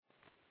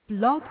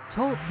Blog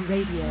Talk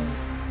Radio.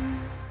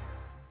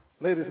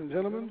 Ladies and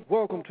gentlemen,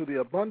 welcome to the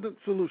Abundant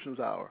Solutions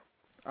Hour.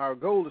 Our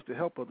goal is to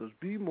help others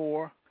be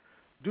more,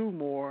 do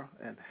more,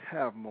 and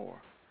have more.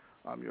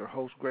 I'm your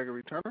host,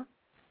 Gregory Turner.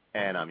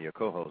 And I'm your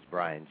co-host,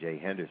 Brian J.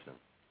 Henderson.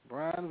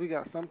 Brian, we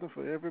got something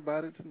for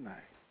everybody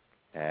tonight.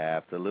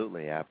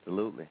 Absolutely,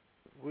 absolutely.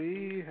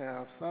 We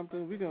have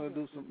something. We're going to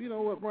do some, you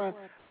know what, Brian?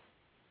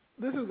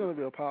 This is going to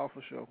be a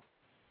powerful show.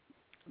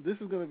 This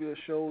is going to be a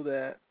show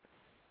that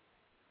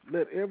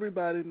let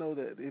everybody know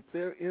that if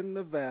they're in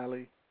the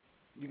valley,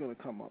 you're going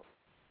to come up.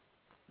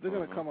 They're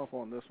going to come up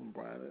on this one,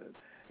 Brian.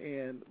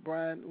 And,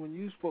 Brian, when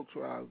you spoke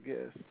to our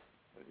guest,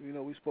 you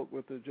know, we spoke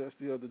with her just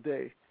the other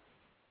day,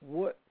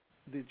 what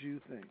did you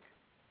think?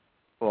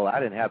 Well, I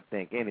didn't have to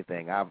think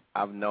anything.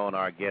 I've known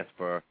our guest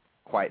for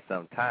quite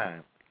some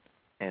time.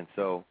 And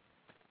so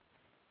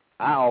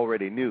I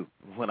already knew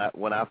when I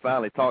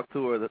finally talked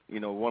to her,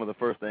 you know, one of the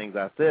first things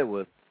I said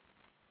was,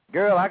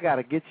 girl, I got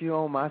to get you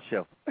on my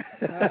show.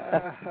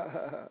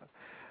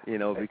 You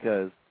know,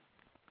 because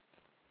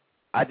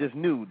I just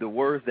knew the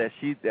words that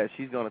she's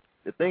going to,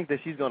 the things that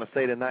she's going to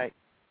say tonight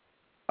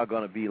are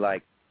going to be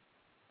like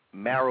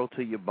marrow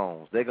to your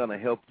bones. They're going to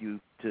help you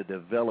to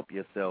develop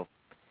yourself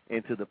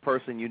into the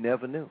person you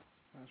never knew.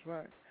 That's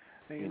right.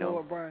 And you know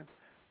what, Brian?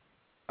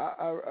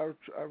 I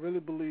really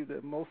believe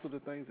that most of the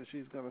things that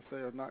she's going to say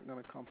are not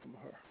going to come from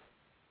her.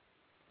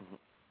 Mm-hmm.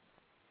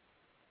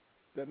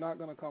 They're not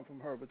going to come from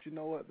her, but you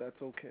know what?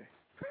 That's okay.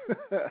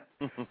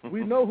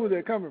 We know who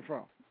they're coming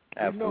from.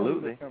 Absolutely. We know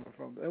who they're coming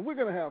from. And we're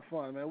going to have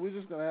fun, man. We're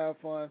just going to have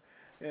fun.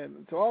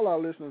 And to all our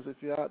listeners, if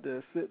you're out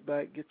there, sit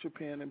back, get your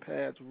pen and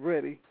pads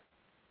ready,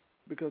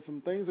 because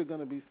some things are going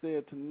to be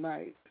said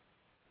tonight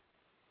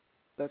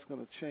that's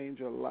going to change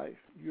your life.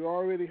 You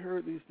already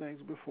heard these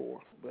things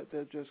before, but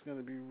they're just going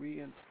to be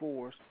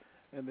reinforced,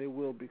 and they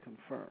will be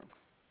confirmed.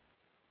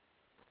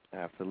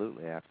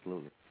 Absolutely,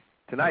 absolutely.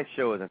 Tonight's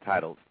show is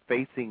entitled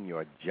Facing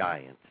Your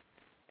Giant,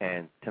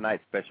 and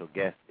tonight's special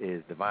guest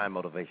is Divine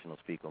Motivational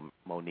Speaker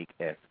Monique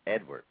S.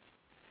 Edwards,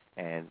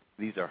 and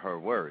these are her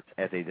words.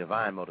 As a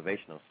Divine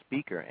Motivational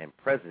Speaker and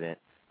President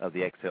of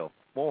the Excel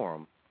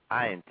Forum,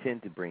 I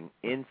intend to bring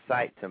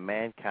insight to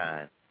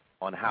mankind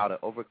on how to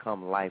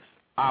overcome life's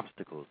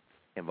obstacles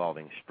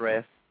involving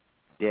stress,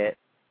 debt,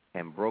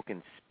 and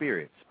broken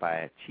spirits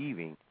by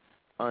achieving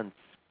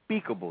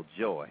unspeakable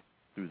joy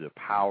through the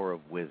power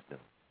of wisdom.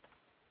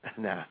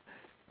 Now,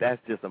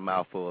 that's just a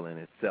mouthful in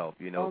itself,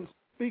 you know.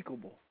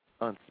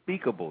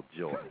 Unspeakable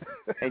joy.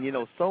 And, you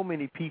know, so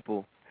many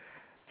people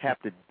have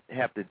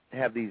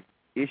these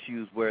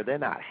issues where they're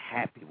not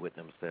happy with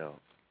themselves.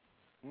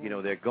 You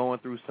know, they're going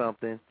through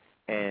something,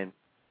 and,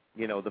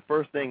 you know, the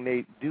first thing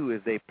they do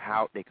is they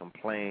pout, they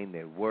complain,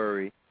 they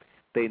worry.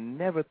 They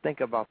never think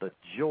about the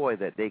joy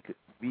that they could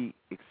be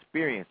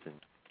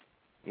experiencing,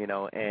 you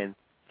know, and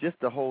just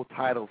the whole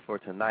title for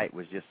tonight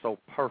was just so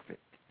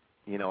perfect.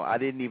 You know, I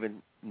didn't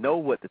even know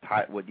what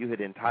you had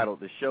entitled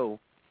the show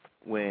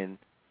when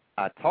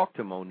I talked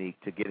to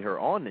Monique to get her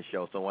on the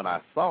show. So when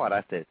I saw it,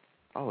 I said,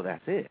 oh,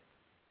 that's it.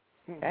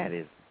 That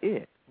is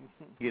it.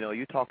 You know,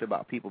 you talked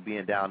about people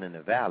being down in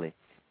the valley,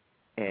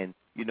 and,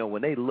 you know,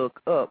 when they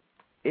look up,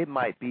 it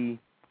might be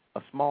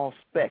a small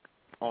speck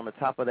on the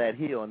top of that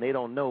hill, and they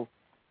don't know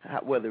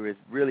whether it's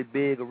really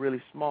big or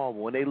really small.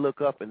 But when they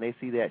look up and they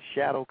see that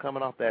shadow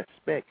coming off that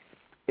speck,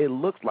 it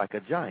looks like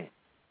a giant.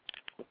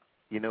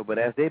 You know, but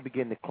as they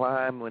begin to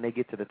climb, when they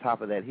get to the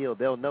top of that hill,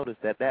 they'll notice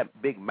that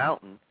that big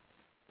mountain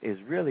is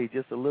really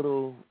just a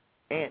little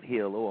ant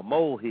hill or a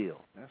mole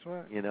hill. That's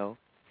right. You know,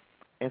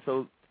 and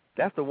so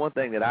that's the one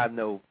thing that I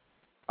know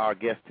our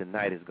guest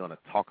tonight is going to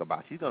talk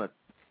about. She's going to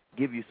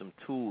give you some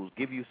tools,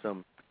 give you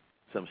some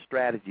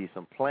strategies,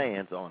 some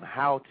plans on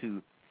how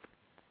to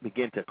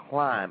begin to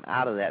climb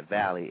out of that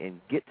valley and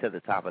get to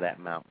the top of that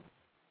mountain.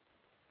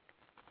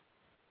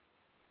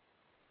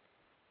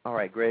 All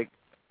right, Greg.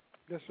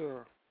 Yes,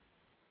 sir.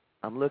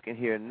 I'm looking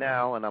here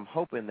now, and I'm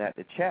hoping that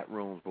the chat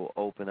rooms will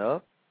open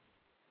up,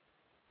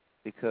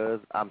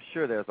 because I'm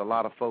sure there's a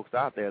lot of folks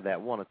out there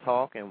that want to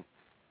talk and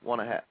want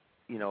to have,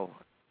 you know,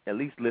 at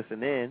least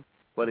listen in.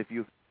 But if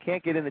you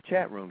can't get in the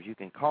chat rooms, you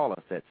can call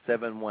us at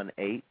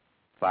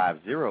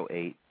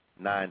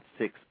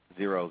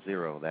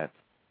 718-508-9600. That's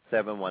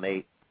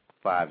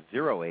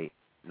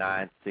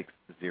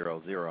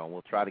 718-508-9600, and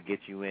we'll try to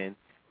get you in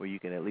where you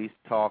can at least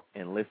talk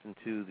and listen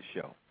to the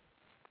show.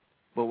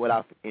 But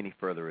without any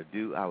further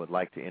ado, I would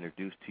like to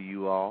introduce to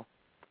you all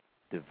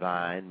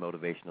Divine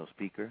Motivational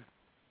Speaker,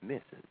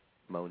 Mrs.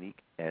 Monique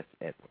S.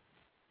 Edwards.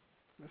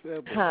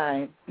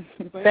 Hi.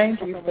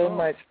 Thank you so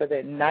much for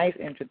that nice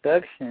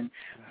introduction,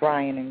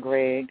 Brian and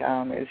Greg.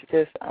 It's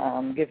just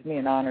gives me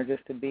an honor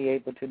just to be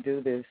able to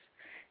do this.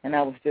 And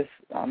I was just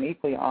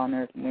equally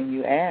honored when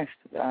you asked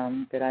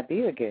that I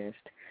be a guest.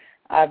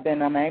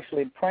 I'm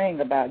actually praying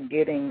about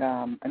getting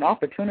an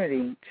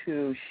opportunity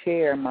to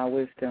share my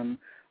wisdom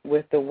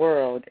with the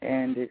world,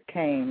 and it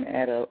came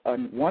at a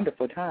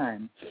wonderful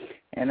time.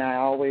 And I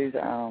always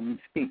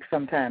speak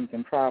sometimes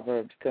in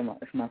Proverbs to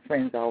my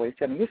friends always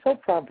tell me, you're so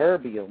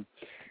proverbial.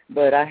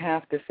 But I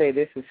have to say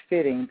this is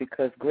fitting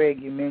because, Greg,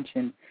 you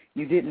mentioned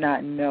you did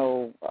not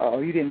know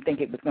or you didn't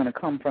think it was going to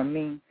come from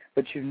me,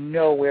 but you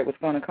know where it was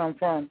going to come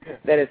from. Yeah.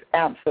 That is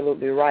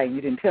absolutely right. You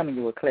didn't tell me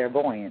you were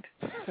clairvoyant.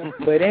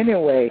 But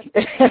anyway,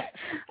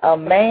 a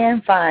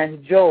man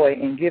finds joy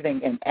in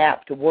giving an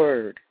apt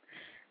word,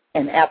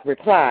 an apt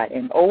reply,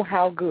 and oh,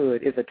 how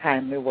good is a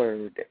timely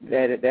word.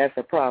 That's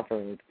a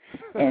proverb.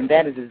 And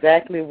that is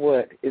exactly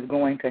what is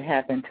going to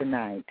happen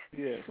tonight.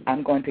 Yes.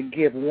 I'm going to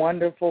give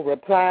wonderful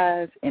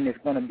replies, and it's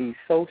going to be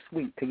so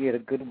sweet to get a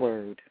good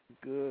word.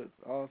 Good.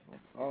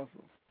 Awesome.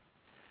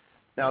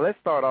 Now, let's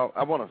start off.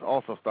 I want to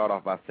also start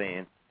off by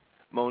saying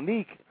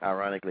Monique,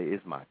 ironically,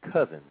 is my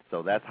cousin,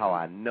 so that's how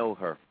I know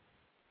her,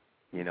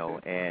 you know.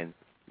 And,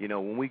 you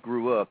know, when we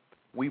grew up,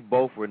 we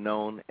both were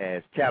known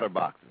as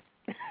chatterboxes.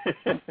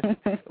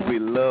 We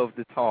love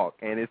to talk,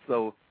 and it's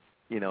so,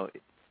 you know,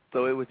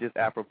 so it was just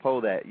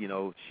apropos that, you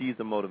know, she's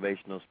a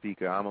motivational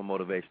speaker, I'm a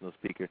motivational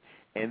speaker,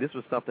 and this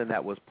was something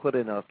that was put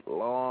in us a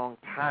long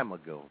time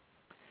ago.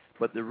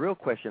 But the real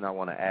question I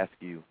want to ask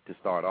you to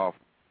start off,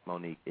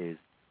 Monique, is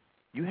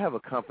you have a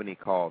company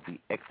called the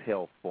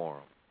Exhale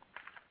Forum,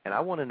 and I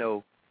want to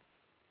know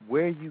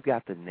where you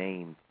got the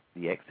name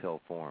the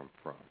Exhale Forum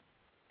from.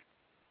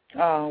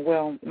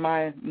 Well,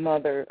 my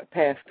mother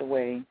passed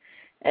away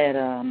at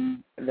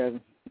the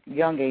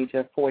young age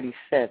of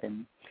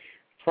 47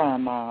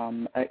 from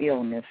an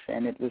illness,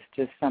 and it was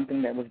just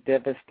something that was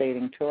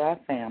devastating to our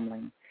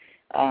family.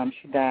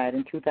 She died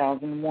in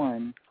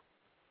 2001,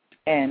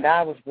 and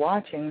I was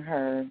watching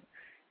her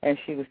as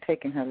she was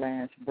taking her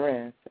last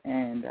breath,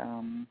 and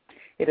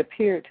it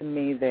appeared to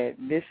me that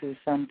this is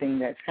something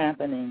that's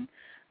happening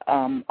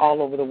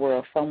all over the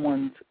world.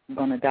 Someone's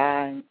going to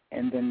die,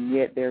 and then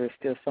yet there is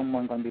still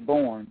someone going to be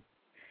born.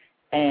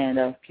 And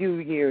a few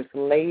years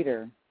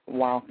later,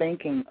 while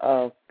thinking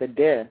of the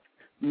death,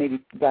 maybe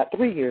about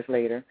 3 years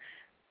later,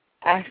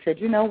 I said,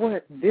 you know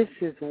what, this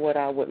is what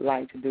I would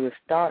like to do, is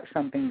start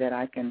something that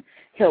I can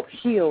help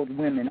heal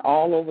women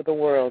all over the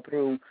world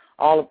through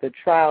all of the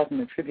trials and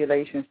the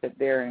tribulations that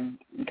they're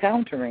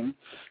encountering,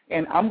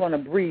 and I'm going to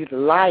breathe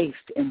life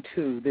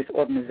into this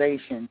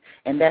organization,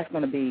 and that's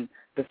going to be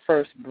the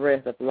first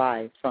breath of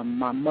life from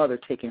my mother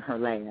taking her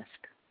last.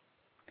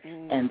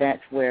 And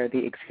that's where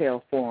the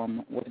Exhale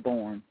Forum was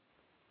born.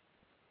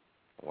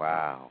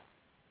 Wow.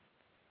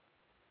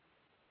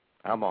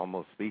 I'm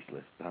almost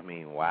speechless. I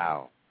mean,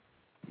 wow.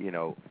 You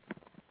know,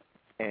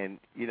 and,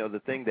 you know,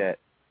 the thing that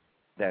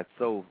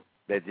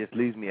just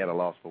leaves me at a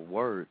loss for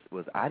words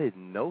was I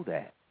didn't know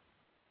that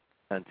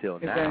until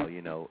now,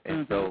 you know.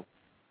 And so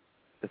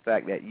the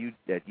fact that you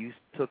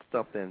took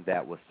something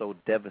that was so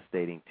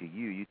devastating to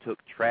you, you took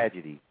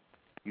tragedy,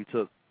 you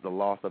took the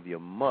loss of your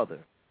mother,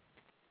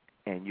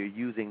 and you're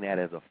using that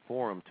as a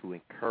forum to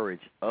encourage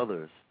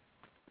others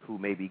who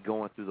may be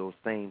going through those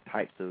same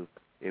types of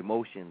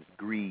emotions,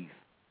 grief,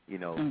 you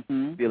know,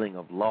 feeling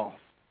of loss,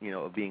 you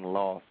know, of being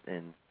lost.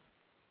 And,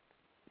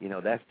 you know,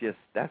 that's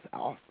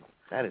awesome.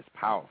 That is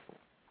powerful.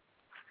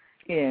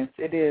 Yes,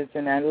 it is.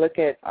 And I look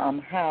at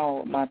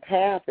how my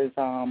path is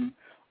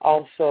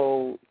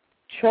also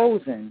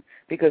chosen,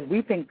 because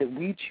we think that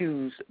we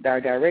choose our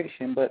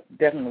direction, but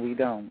definitely we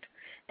don't.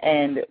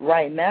 And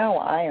right now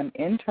I am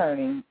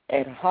interning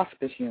at a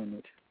hospice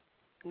unit.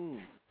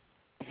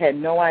 Had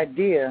no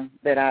idea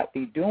that I'd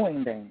be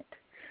doing that,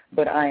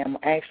 but I am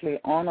actually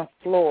on a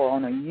floor,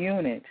 on a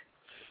unit,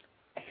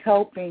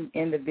 helping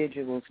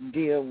individuals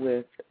deal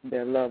with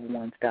their loved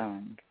ones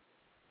dying.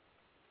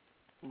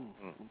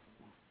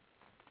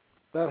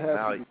 That has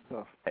to be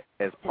tough.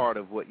 As part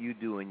of what you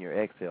do in your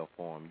Exhale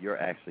Forum, you're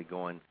actually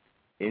going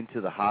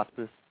into the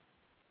hospice.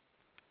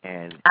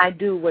 And I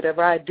do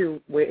whatever I do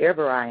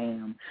wherever I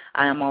am.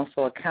 I am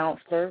also a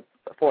counselor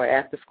for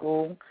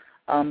after-school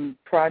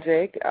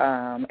project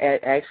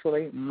at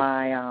actually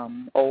my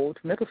old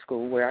middle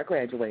school where I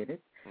graduated.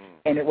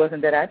 And it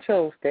wasn't that I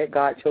chose that.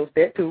 God chose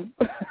that too.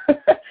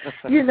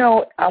 You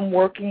know, I'm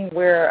working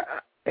where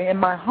in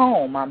my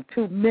home I'm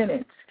 2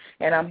 minutes,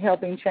 and I'm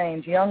helping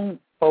change young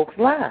folks'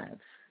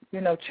 lives,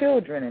 you know,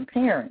 children and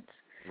parents.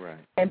 Right.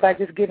 And by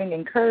just giving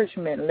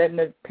encouragement, letting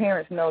the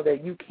parents know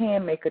that you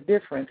can make a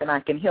difference and I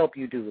can help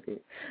you do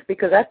it.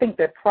 Because I think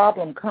that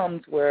problem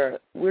comes where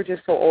we're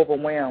just so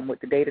overwhelmed with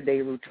the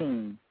day-to-day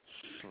routine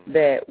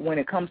that when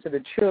it comes to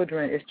the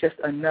children, it's just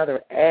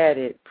another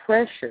added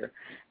pressure,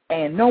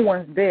 and no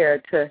one's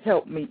there to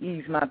help me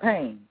ease my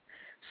pain.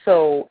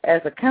 So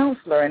as a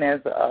counselor and as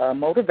a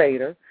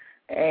motivator,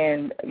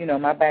 and, you know,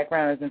 my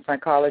background is in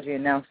psychology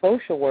and now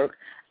social work,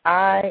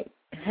 I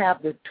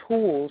have the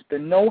tools, the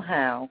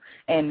know-how,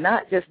 and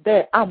not just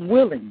that, I'm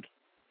willing.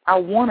 I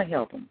want to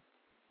help them.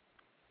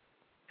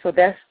 So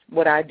that's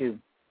what I do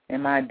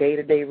in my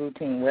day-to-day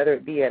routine, whether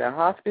it be at a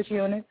hospice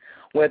unit,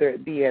 whether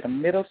it be at a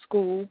middle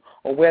school,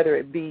 or whether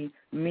it be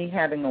me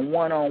having a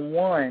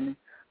one-on-one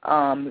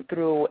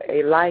through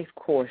a life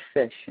course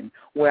session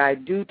where I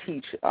do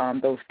teach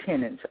those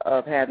tenets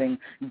of having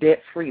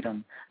debt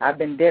freedom. I've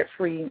been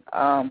debt-free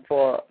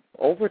for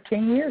over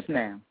 10 years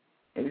now.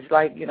 It's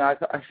like, you know,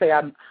 I say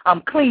I'm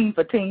clean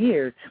for 10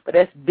 years, but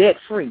that's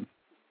debt-free.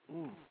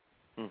 Mm.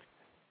 Mm.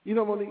 You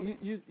know, Monique,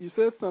 you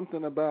said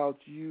something about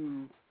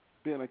you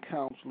being a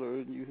counselor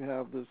and you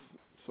have this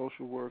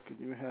social work and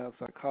you have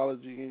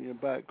psychology in your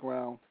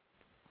background.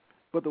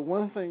 But the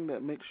one thing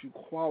that makes you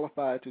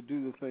qualified to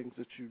do the things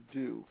that you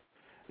do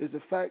is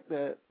the fact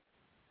that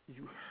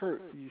you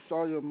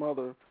saw your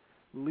mother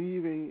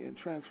leaving and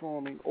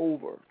transitioning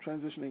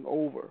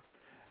over.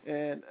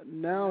 And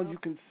now you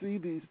can see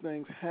these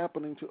things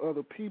happening to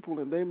other people,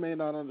 and they may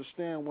not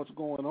understand what's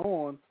going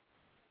on.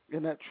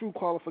 And that true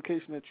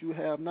qualification that you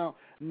have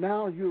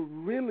now you're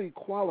really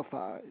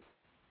qualified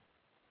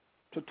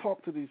to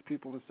talk to these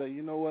people and say,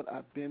 you know what,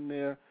 I've been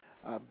there,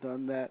 I've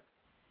done that.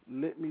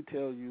 Let me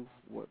tell you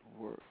what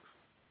works.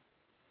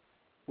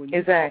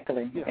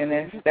 Exactly,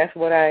 and that's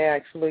what I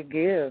actually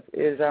give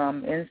is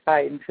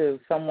insight into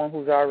someone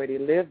who's already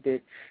lived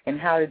it, and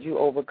how did you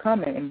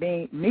overcome it. And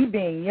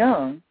being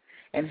young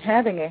and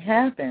having it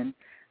happen,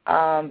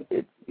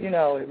 it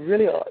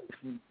really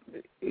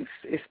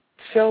it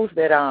shows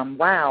that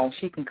wow,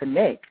 she can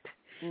connect.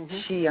 Mm-hmm.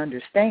 She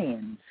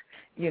understands.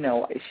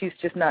 She's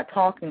just not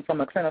talking from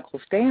a clinical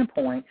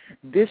standpoint.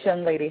 This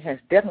young lady has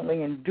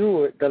definitely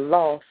endured the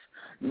loss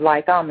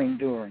like I'm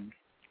enduring.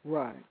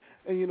 Right.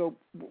 And,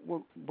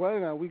 Brian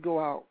and I, we go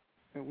out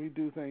and we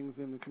do things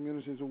in the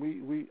communities,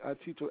 and I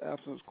teach an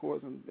abstinence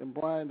course, and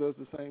Brian does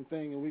the same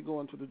thing, and we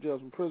go into the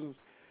jails and prisons.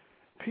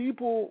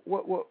 People,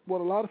 what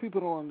a lot of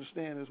people don't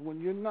understand is when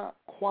you're not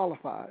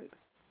qualified,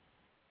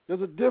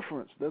 there's a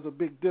difference. There's a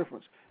big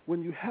difference.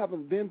 When you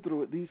haven't been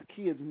through it, these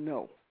kids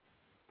know.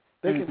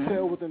 They can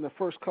tell within the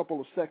first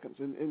couple of seconds.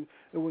 And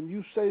when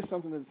you say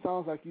something that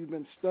sounds like you've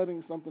been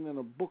studying something in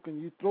a book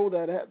and you throw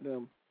that at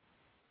them,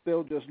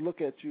 they'll just look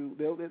at you.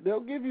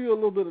 They'll give you a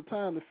little bit of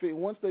time to figure.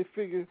 Once they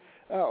figure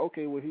out,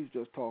 okay, well, he's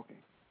just talking,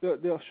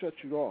 they'll shut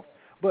you off.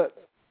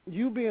 But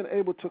you being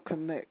able to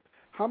connect,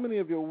 how many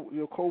of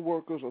your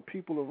coworkers or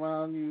people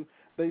around you,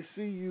 they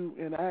see you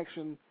in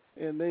action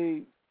and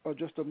they are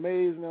just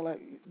amazed and they're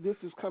like, this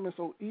is coming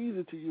so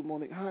easy to you,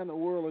 Monique. How in the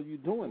world are you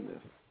doing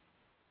this?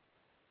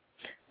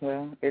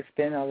 Well, it's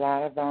been a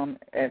lot of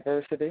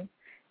adversity.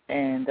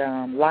 And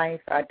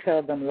I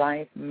tell them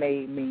life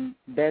made me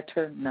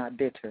better, not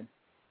bitter.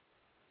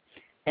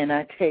 And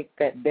I take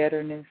that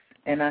betterness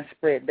and I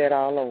spread that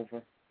all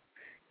over.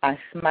 I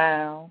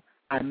smile.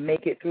 I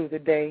make it through the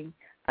day.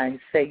 I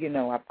say,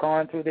 I've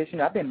gone through this.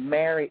 I've been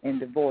married and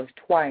divorced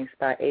twice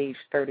by age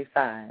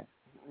 35.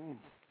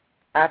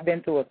 I've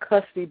been through a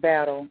custody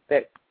battle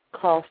that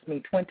cost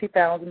me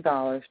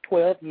 $20,000,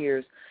 12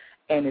 years.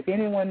 And if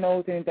anyone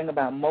knows anything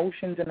about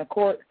motions in the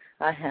court,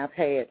 I have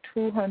had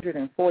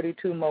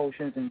 242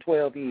 motions in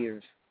 12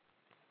 years.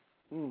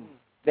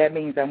 That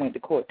means I went to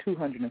court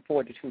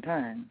 242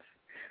 times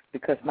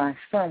because my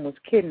son was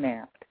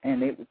kidnapped,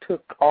 and it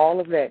took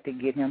all of that to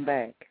get him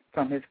back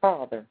from his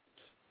father.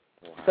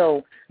 Wow.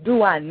 So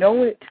do I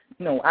know it?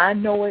 No, I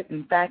know it.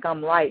 In fact,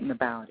 I'm writing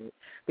about it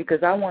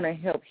because I want to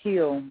help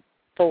heal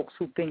folks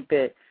who think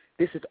that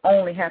this is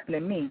only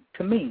happening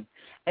to me.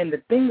 And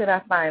the thing that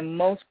I find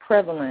most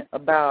prevalent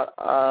about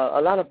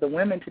a lot of the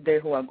women today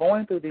who are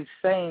going through these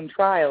same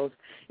trials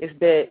is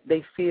that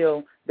they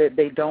feel that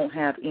they don't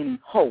have any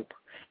hope.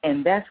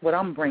 And that's what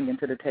I'm bringing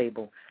to the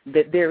table,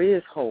 that there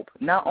is hope.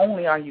 Not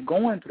only are you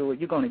going through it,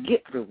 you're going to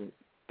get through it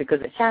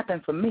because it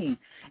happened for me,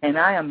 and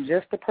I am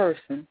just a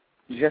person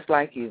just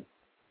like you.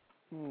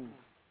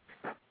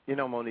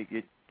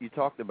 Monique, you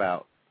talked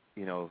about,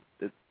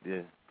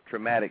 the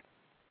traumatic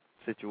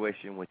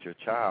situation with your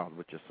child,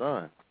 with your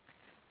son.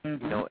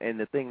 And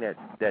the thing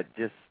that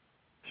just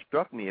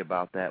struck me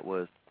about that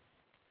was,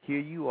 here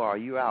you are,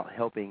 you're out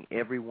helping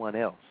everyone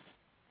else.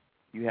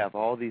 You have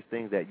all these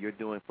things that you're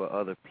doing for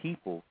other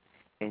people,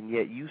 and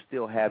yet you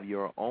still have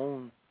your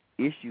own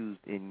issues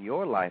in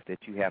your life that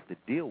you have to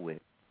deal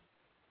with.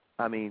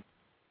 I mean,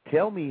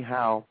 tell me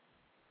how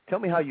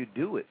you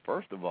do it,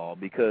 first of all,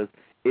 because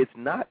it's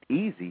not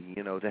easy,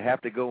 to have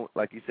to go,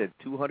 like you said,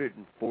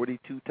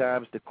 242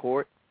 times to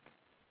court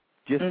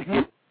just to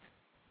get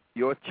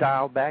your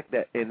child back,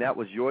 and that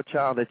was your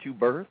child that you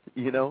birthed,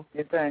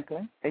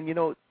 Exactly.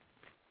 And,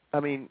 I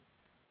mean,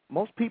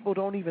 most people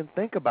don't even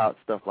think about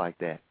stuff like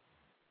that.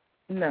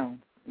 No,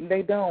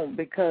 they don't,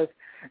 because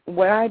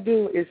what I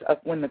do is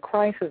when the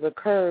crisis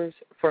occurs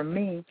for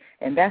me,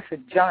 and that's a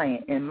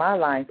giant in my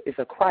life, is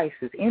a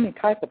crisis, any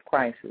type of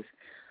crisis,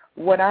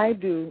 what I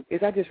do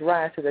is I just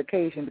rise to the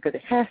occasion because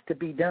it has to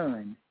be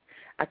done.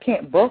 I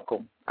can't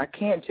buckle. I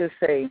can't just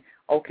say,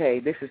 okay,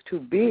 this is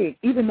too big,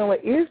 even though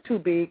it is too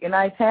big, and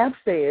I have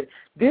said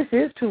this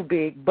is too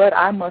big, but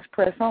I must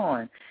press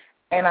on.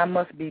 And I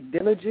must be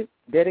diligent,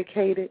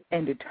 dedicated,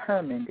 and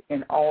determined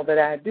in all that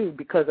I do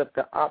because of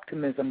the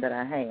optimism that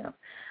I have.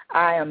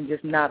 I am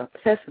just not a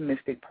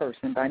pessimistic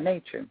person by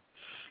nature.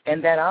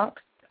 And that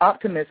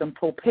optimism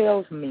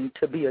propels me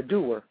to be a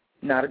doer,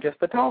 not just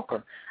a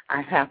talker.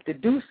 I have to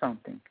do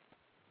something.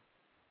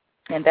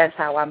 And that's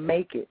how I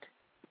make it.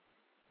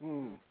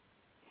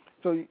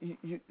 So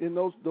you in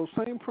those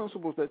same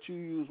principles that you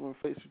use when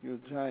facing your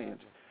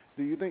giants,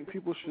 do you think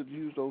people should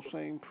use those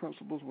same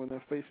principles when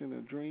they're facing their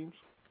dreams?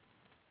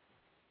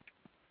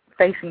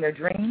 facing their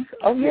dreams?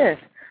 Oh, yes,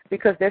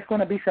 because there's going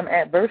to be some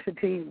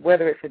adversity,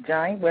 whether it's a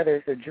giant, whether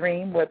it's a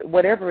dream,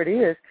 whatever it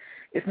is,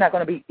 it's not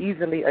going to be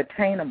easily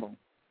attainable.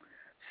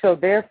 So,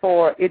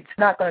 therefore, it's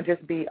not going to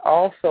just be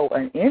also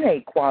an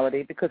innate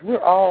quality because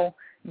we're all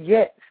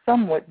yet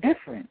somewhat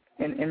different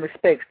in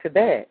respects to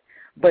that.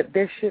 But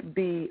there should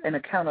be an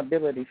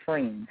accountability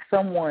friend,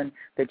 someone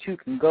that you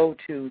can go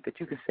to, that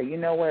you can say, you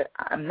know what,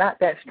 I'm not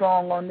that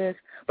strong on this,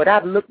 but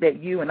I've looked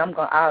at you and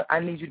I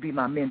need you to be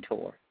my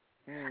mentor.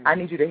 I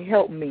need you to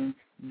help me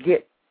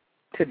get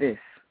to this.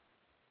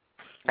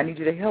 I need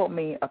you to help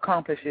me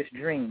accomplish this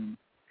dream.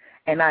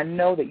 And I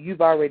know that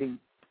you've already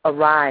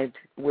arrived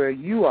where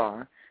you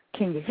are.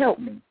 Can you help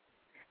me?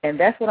 And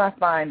that's what I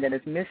find that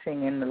is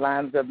missing in the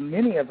lives of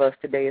many of us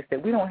today is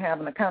that we don't have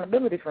an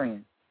accountability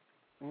friend.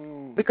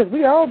 Because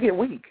we all get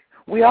weak.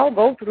 We all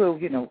go through,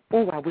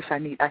 I wish I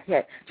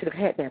should have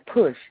had that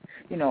push.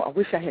 I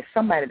wish I had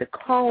somebody to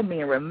call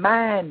me and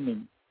remind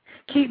me,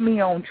 keep me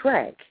on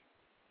track.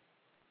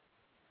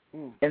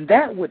 And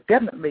that would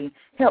definitely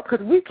help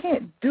because we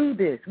can't do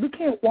this. We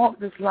can't walk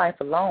this life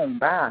alone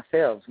by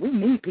ourselves. We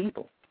need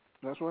people.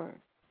 That's right.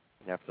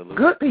 Absolutely.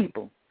 Good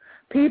people.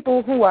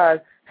 People who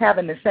are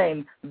having the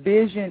same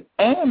vision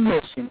and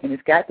mission, and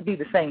it's got to be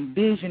the same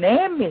vision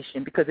and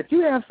mission because if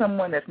you have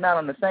someone that's not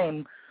on the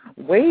same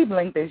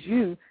wavelength as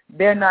you,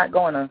 they're not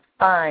going to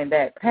find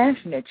that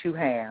passion that you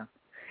have.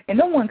 And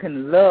no one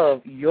can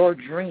love your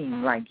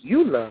dream like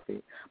you love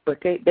it, but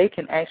they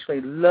can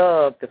actually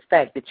love the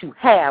fact that you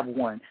have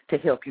one to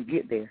help you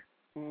get there.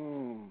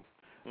 You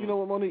know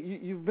what, Monique,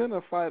 you've been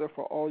a fighter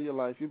for all your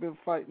life. You've been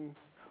fighting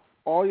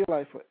all your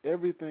life for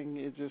everything.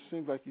 It just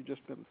seems like you've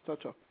just been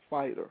such a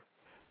fighter.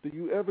 Do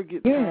you ever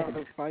get tired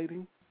of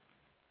fighting?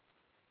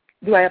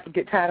 Do I ever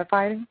get tired of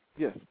fighting?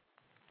 Yes.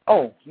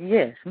 Oh,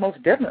 yes,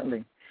 most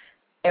definitely.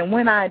 And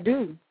when I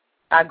do,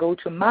 I go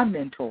to my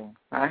mentor.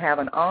 I have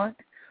an aunt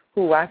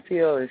who I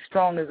feel as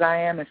strong as I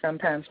am and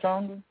sometimes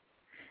stronger.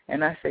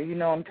 And I say,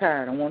 I'm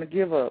tired. I want to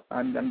give up.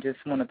 I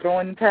just want to throw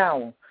in the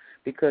towel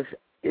because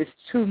it's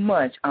too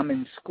much. I'm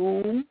in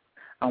school.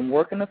 I'm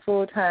working a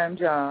full-time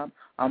job.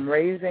 I'm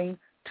raising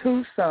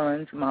 2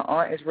 sons. My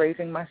aunt is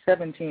raising my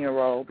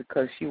 17-year-old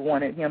because she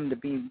wanted him to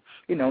be,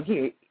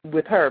 here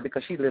with her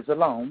because she lives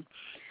alone.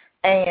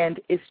 And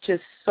it's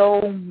just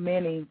so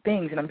many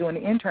things, and I'm doing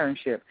the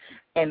internship.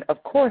 And,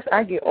 of course,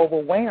 I get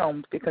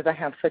overwhelmed because I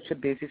have such a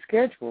busy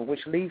schedule, which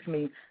leaves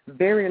me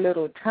very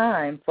little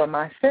time for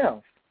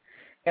myself.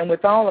 And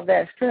with all of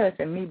that stress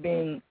and me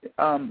being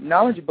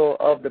knowledgeable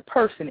of the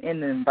person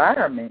in the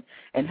environment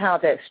and how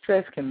that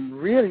stress can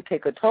really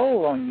take a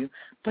toll on you,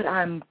 but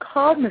I'm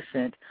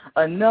cognizant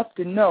enough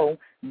to know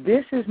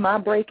this is my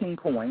breaking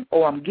point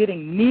or I'm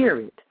getting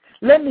near it.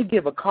 Let me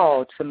give a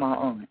call to my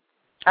aunt.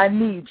 I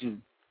need you.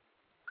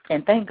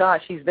 And thank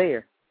God she's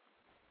there.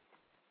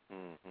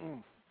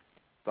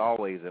 It's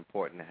always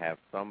important to have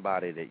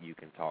somebody that you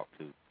can talk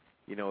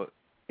to.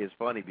 It's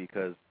funny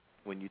because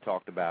when you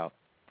talked about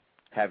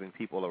having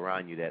people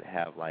around you that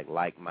have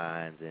like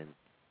minds and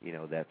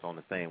that's on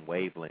the same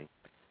wavelength,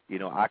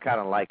 I kind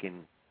of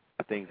liken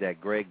the things that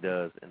Greg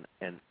does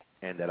and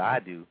that I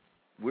do.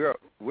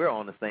 We're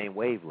on the same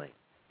wavelength.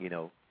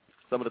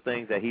 Some of the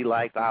things that he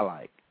likes, I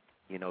like.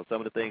 Some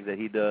of the things that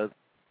he does,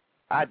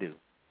 I do.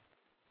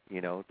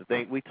 The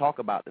thing we talk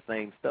about the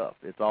same stuff.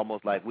 It's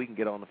almost like we can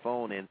get on the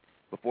phone and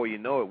before you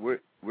know it,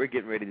 we're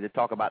getting ready to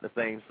talk about the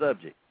same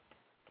subject.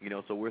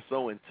 So we're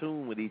so in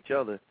tune with each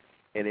other,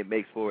 and it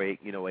makes for a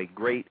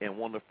great and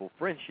wonderful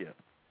friendship.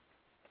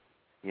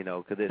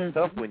 Because it's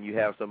tough when you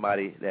have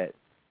somebody that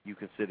you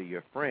consider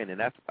your friend,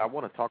 and I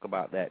want to talk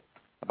about that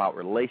about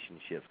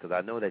relationships because I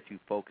know that you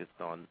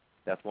focused on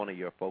that's one of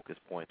your focus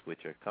points with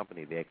your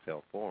company, the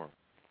Excel Forum.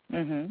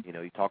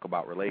 You talk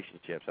about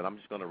relationships, and I'm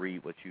just going to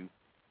read what you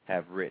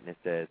have written. It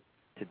says,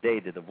 today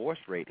the divorce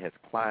rate has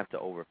climbed to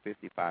over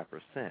 55%,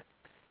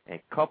 and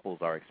couples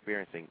are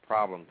experiencing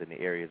problems in the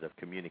areas of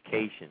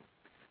communication,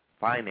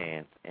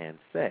 finance, and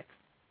sex.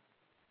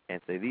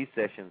 And so these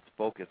sessions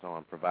focus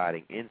on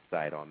providing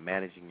insight on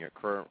managing your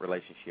current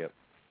relationship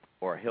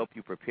or help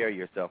you prepare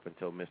yourself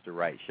until Mr.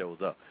 Right shows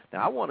up.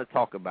 Now, I want to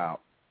talk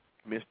about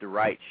Mr.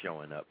 Right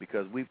showing up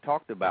because we've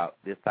talked about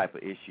this type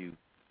of issue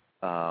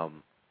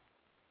on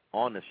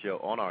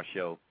our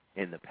show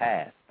in the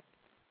past.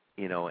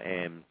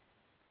 And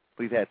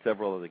we've had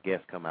several of the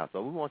guests come out.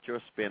 So we want your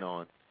spin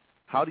on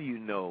how do you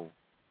know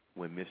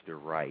when Mr.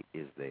 Right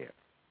is there?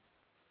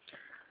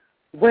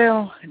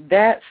 Well,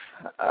 that's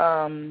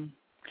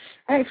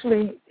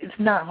actually, it's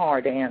not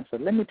hard to answer.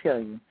 Let me tell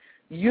you.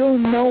 You'll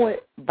know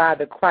it by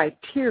the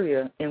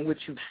criteria in which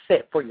you've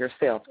set for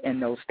yourself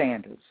and those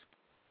standards.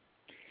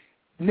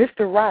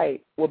 Mr.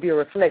 Right will be a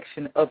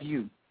reflection of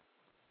you,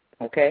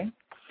 okay?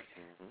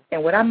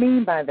 And what I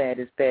mean by that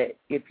is that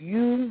if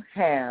you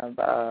have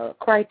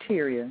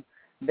criteria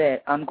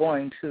that I'm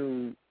going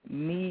to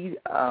need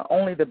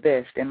only the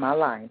best in my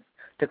life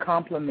to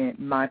complement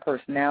my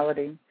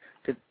personality,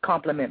 to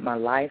complement my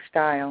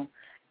lifestyle,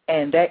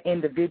 and that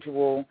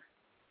individual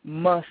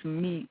must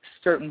meet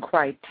certain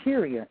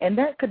criteria. And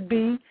that could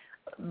be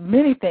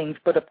many things,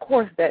 but of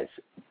course that's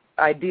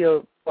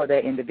ideal for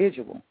that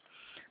individual.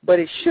 But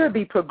it should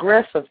be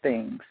progressive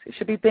things. It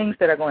should be things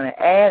that are going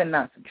to add and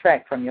not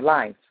subtract from your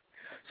life.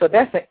 So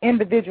that's an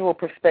individual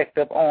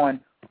perspective on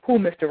who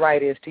Mr.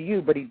 Right is to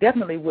you, but he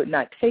definitely would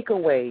not take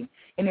away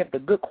any of the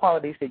good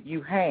qualities that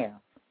you have.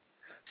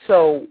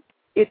 So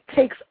it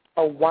takes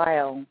a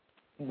while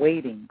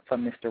waiting for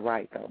Mr.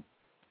 Right, though,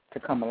 to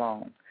come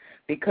along.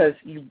 Because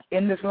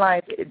in this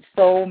life, it's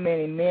so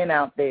many men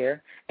out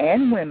there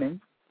and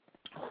women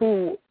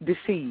who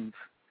deceive,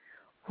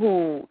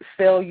 who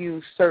sell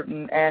you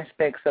certain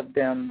aspects of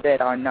them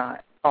that are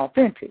not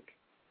authentic.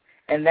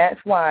 And that's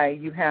why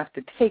you have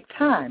to take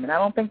time. And I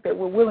don't think that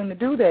we're willing to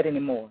do that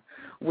anymore.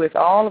 With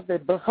all of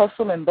the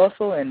hustle and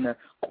bustle and the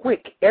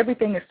quick,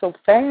 everything is so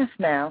fast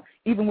now,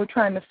 even we're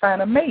trying to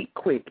find a mate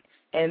quick.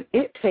 And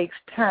it takes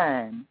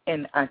time.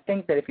 And I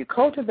think that if you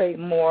cultivate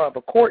more of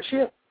a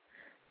courtship,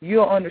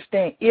 you'll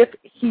understand if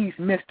he's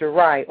Mr.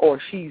 Right or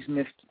she's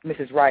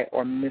Mrs. Right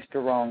or Mr.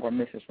 Wrong or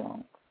Mrs.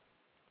 Wrong.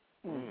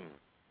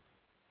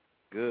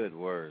 Good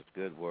words,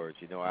 good words.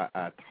 You know,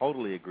 I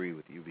totally agree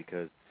with you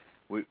because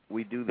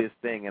we do this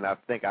thing, and I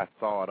think I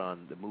saw it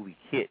on the movie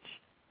Hitch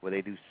where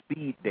they do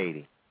speed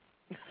dating.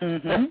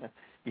 Mm-hmm.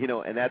 You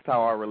know, and that's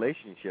how our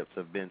relationships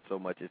have been so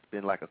much. It's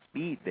been like a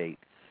speed date.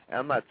 And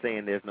I'm not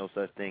saying there's no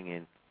such thing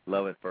in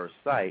love at first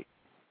sight,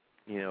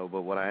 you know,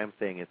 but what I am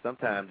saying is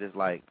sometimes it's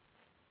like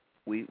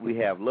we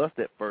have lust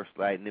at first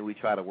sight, and then we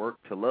try to work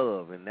to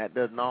love, and that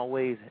doesn't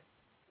always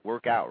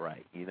work out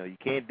right. You know, you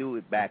can't do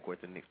it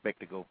backwards and expect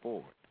to go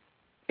forward.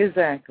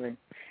 Exactly.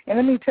 And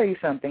let me tell you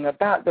something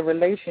about the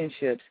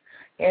relationships.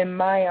 In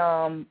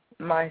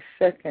my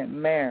second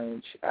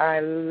marriage, I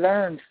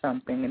learned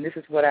something, and this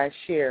is what I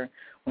share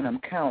when I'm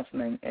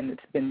counseling, and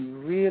it's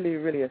been really,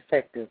 really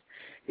effective,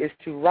 is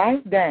to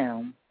write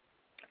down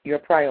your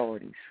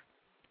priorities.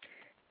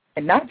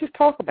 And not just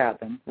talk about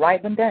them,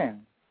 write them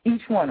down,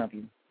 each one of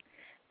you.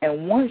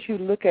 And once you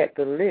look at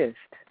the list,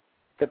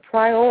 the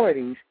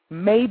priorities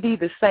may be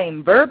the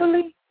same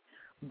verbally,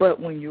 but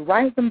when you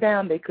write them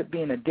down, they could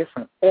be in a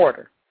different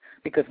order.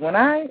 Because when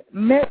I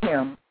met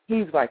him,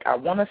 he was like, I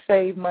want to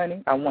save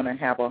money, I want to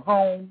have a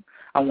home,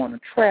 I want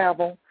to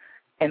travel.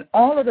 And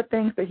all of the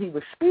things that he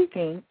was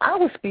speaking, I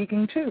was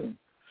speaking too.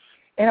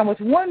 And I was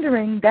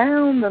wondering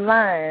down the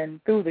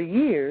line through the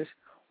years,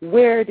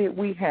 where did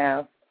we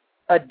have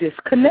a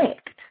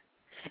disconnect?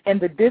 And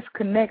the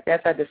disconnect,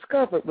 as I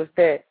discovered, was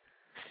that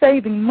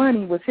saving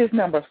money was his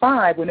number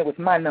 5 when it was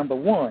my number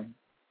 1.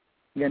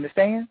 You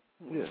understand?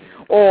 Yeah.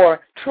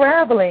 Or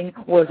traveling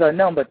was a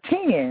number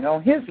 10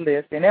 on his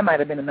list, and that might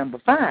have been a number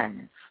 5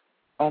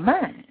 on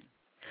mine.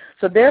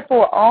 So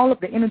therefore, all of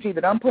the energy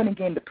that I'm putting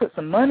in to put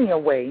some money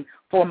away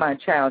for my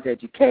child's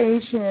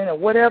education or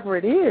whatever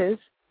it is,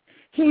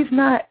 he's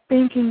not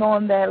thinking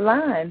on that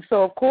line.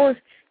 So, of course,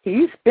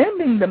 he's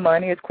spending the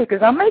money as quick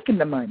as I'm making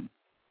the money.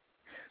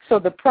 So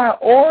the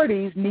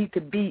priorities need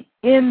to be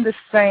in the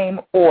same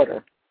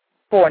order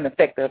for an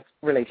effective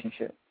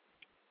relationship.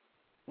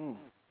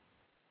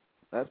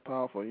 That's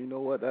powerful. You know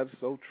what? That's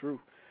so true.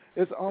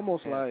 It's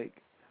almost like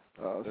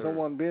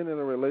someone being in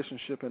a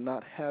relationship and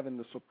not having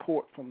the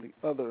support from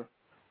the other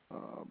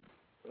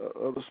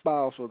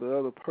spouse or the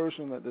other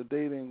person that they're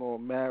dating or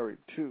married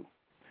to.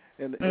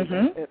 And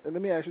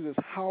let me ask you this: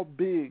 how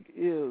big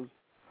is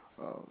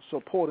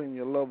supporting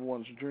your loved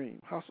one's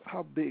dream?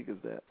 How big is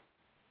that?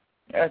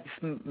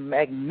 It's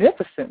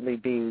magnificently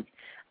big.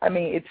 I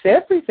mean, it's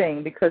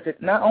everything, because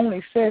it not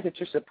only says that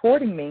you're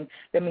supporting me,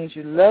 that means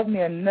you love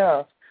me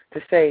enough to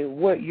say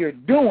what you're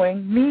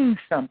doing means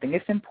something.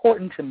 It's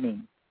important to me.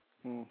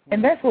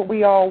 And that's what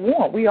we all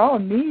want. We all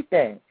need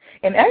that.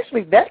 And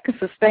actually, that can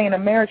sustain a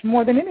marriage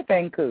more than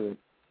anything could.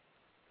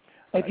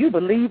 If you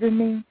believe in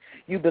me,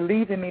 you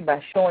believe in me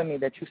by showing me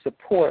that you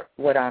support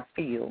what I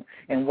feel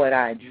and what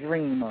I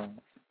dream of.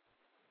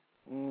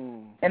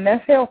 And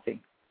that's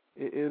healthy.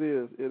 It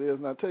is. It is.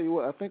 And I tell you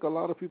what, I think a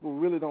lot of people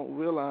really don't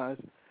realize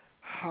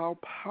how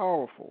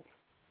powerful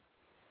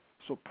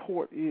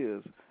support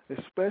is,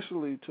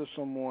 especially to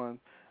someone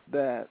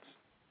that's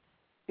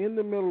in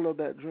the middle of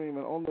that dream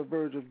and on the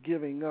verge of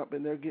giving up,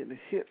 and they're getting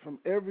hit from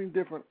every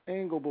different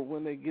angle, but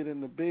when they get in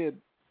the bed,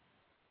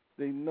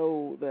 they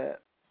know that,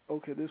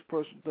 okay, this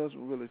person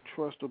doesn't really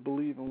trust or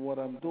believe in what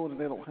I'm doing, and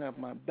they don't have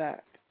my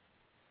back.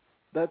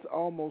 That's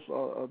almost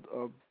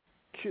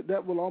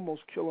that will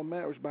almost kill a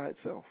marriage by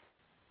itself.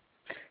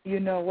 You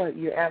know what?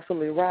 You're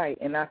absolutely right.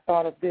 And I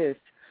thought of this.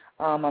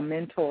 My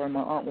mentor,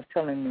 my aunt, was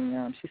telling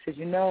me, she said,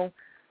 you know,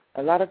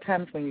 a lot of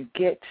times when you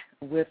get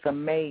with a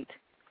mate,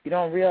 you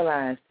don't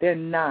realize they're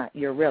not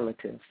your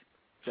relatives.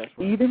 That's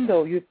right. Even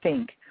though you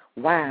think,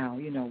 wow,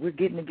 you know, we're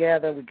getting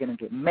together, we're going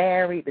to get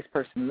married, this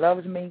person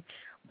loves me,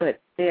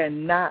 but they're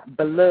not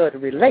blood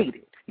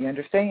related. You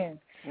understand?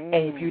 And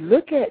if you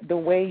look at the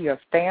way your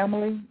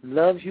family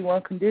loves you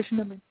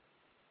unconditionally,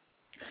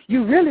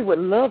 you really would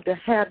love to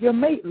have your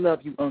mate love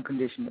you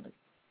unconditionally.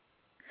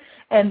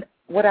 And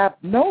what I've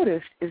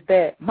noticed is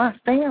that my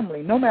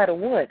family, no matter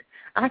what,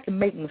 I can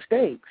make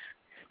mistakes.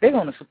 They're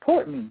going to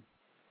support me,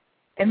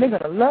 and they're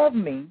going to love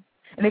me,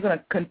 and they're going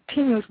to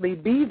continuously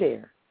be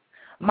there.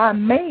 My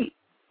mate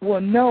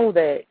will know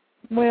that,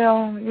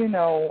 well, you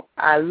know,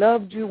 I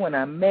loved you when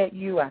I met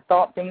you. I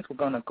thought things were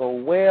going to go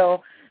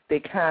well. They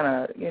kind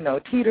of, you know,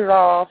 teetered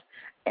off,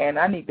 and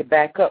I need to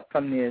back up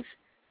from this,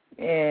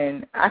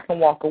 and I can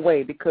walk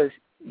away because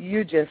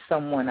you're just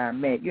someone I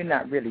met. You're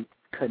not really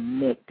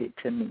connected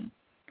to me.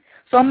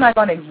 So I'm not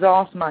going to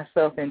exhaust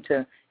myself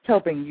into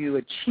helping you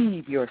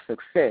achieve your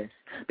success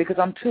because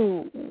I'm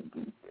too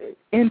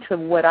into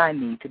what I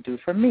need to do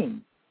for me.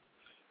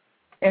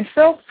 And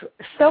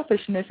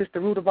selfishness is the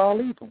root of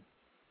all evil.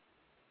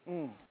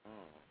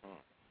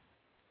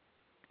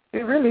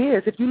 It really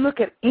is. If you look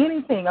at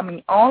anything, I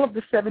mean, all of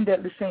the 7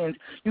 deadly sins,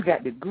 you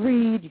got the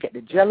greed, you got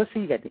the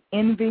jealousy, you got the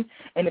envy,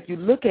 and if you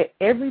look at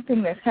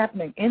everything that's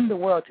happening in the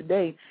world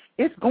today,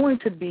 it's going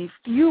to be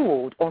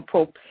fueled or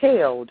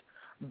propelled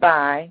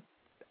by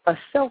a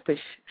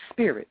selfish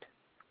spirit.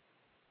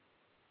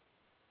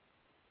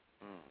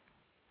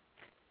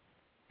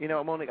 You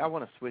know, Monique, I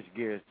want to switch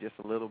gears just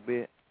a little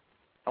bit.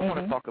 I want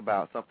to talk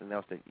about something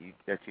else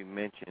that you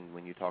mentioned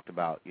when you talked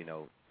about, you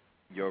know,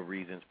 your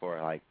reasons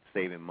for, like,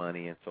 saving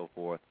money and so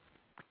forth.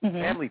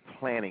 Family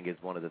planning is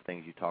one of the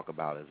things you talk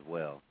about as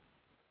well.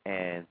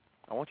 And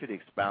I want you to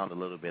expound a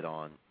little bit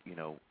on, you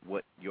know,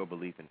 what your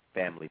belief in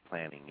family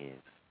planning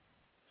is.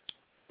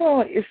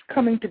 Well, it's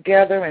coming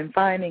together and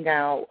finding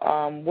out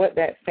what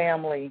that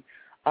family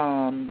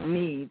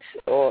needs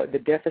or the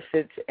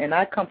deficits. And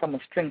I come from a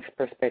strengths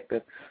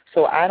perspective,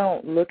 so I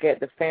don't look at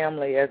the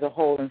family as a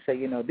whole and say,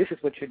 you know, this is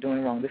what you're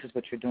doing wrong, this is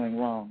what you're doing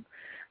wrong.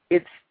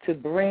 It's to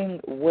bring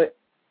what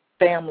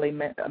family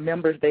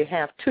members they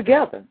have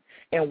together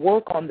and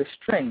work on the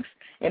strengths.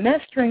 And that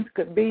strength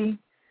could be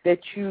that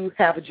you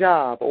have a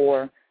job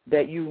or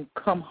that you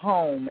come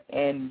home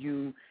and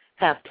you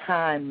have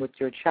time with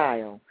your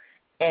child.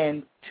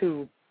 And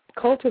to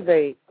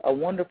cultivate a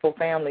wonderful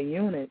family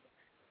unit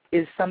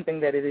is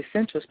something that is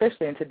essential,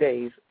 especially in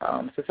today's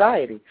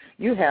society.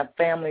 You have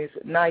families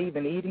not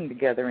even eating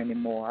together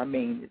anymore. I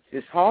mean,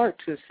 it's hard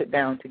to sit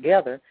down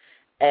together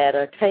at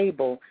a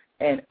table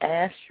and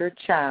ask your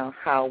child,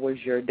 how was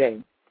your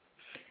day?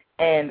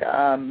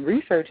 And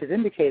research has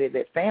indicated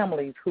that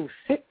families who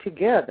sit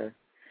together,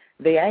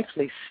 they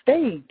actually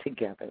stay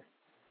together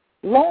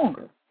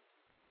longer.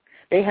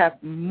 They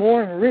have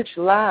more enriched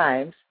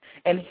lives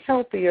and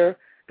healthier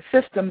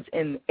systems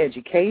in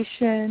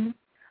education.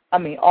 I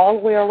mean, all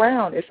the way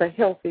around, it's a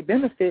healthy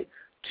benefit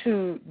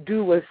to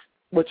do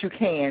what you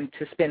can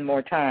to spend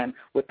more time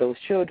with those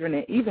children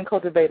and even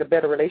cultivate a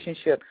better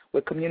relationship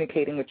with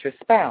communicating with your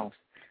spouse.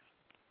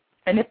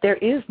 And if there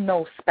is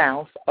no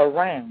spouse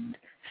around,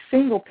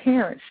 single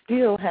parents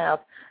still have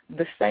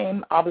the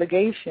same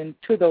obligation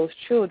to those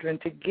children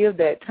to give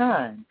that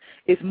time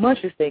as much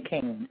as they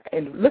can.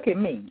 And look at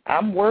me.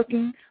 I'm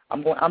working.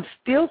 I'm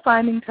still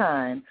finding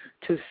time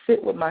to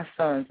sit with my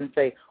sons and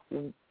say,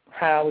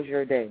 how was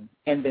your day?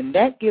 And then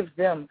that gives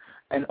them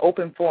an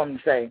open forum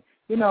to say,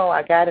 you know,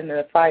 I got into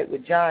a fight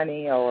with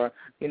Johnny, or,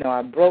 you know,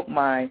 I broke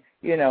my,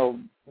 you know,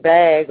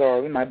 bag,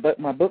 or my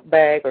book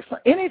bag, or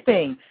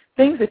anything,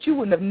 things that you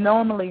wouldn't have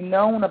normally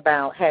known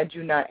about had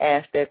you not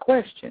asked that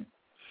question.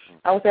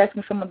 I was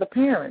asking some of the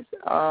parents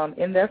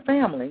in their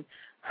family,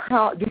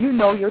 how do you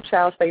know your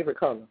child's favorite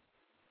color?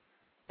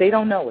 They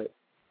don't know it.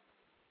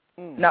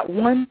 Not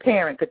one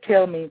parent could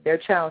tell me their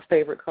child's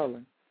favorite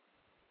color.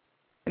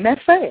 And that's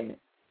sad.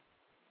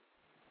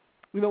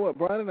 You know what,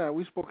 Brian and I,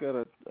 we spoke at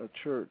a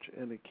church,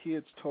 and the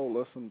kids told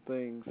us some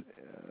things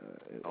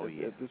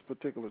at this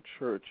particular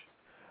church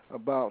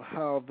about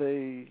how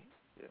they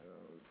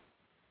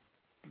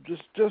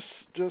just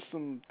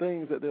some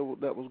things that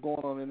was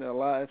going on in their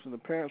lives, and the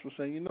parents were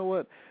saying, you know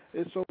what,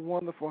 it's so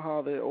wonderful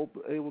how they're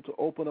able to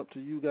open up to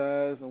you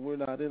guys, and we're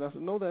not in. I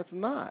said, no, that's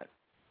not.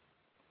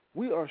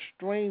 We are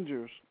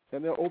strangers,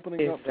 and they're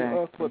opening up to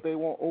us, but they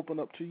won't open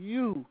up to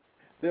you.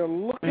 They're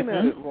looking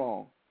at it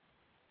wrong.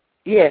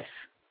 Yes,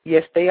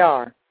 they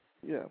are.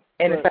 Yeah.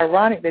 And it's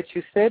ironic that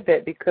you said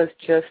that, because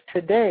just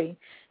today,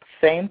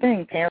 same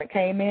thing, parent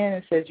came in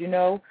and said, you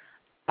know,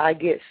 I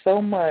get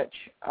so much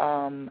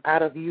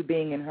out of you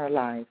being in her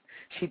life.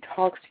 She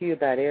talks to you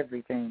about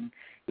everything.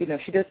 You know,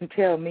 she doesn't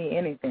tell me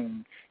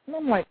anything. And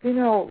I'm like, you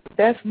know,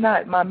 that's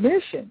not my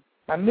mission.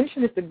 My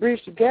mission is to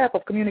bridge the gap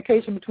of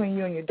communication between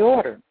you and your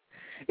daughter.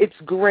 It's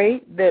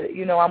great that,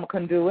 you know, I'm a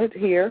conduit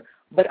here,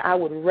 but I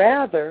would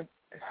rather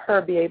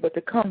her be able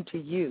to come to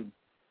you.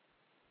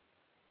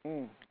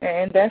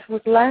 And that's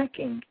what's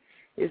lacking,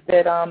 is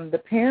that the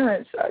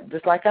parents,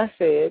 just like I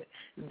said,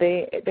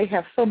 they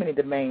have so many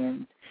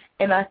demands.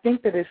 And I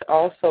think that it's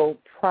also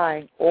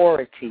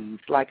priorities,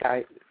 like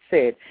I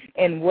said,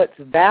 and what's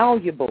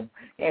valuable.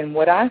 And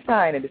what I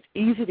find is it's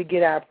easy to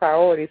get our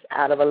priorities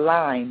out of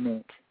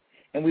alignment,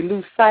 and we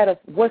lose sight of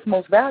what's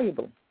most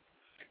valuable.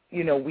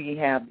 You know, we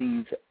have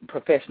these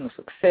professional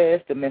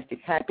success, domestic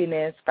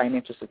happiness,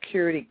 financial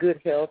security, good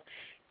health,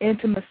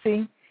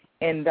 intimacy.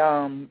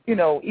 And, you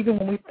know, even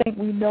when we think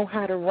we know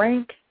how to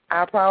rank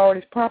our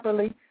priorities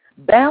properly,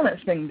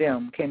 balancing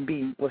them can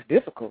be what's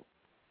difficult.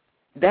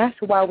 That's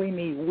why we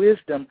need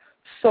wisdom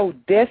so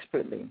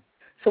desperately,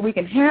 so we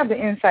can have the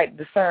insight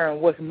to discern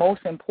what's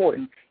most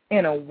important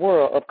in a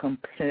world of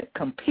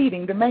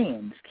competing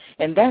demands.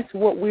 And that's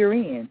what we're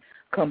in,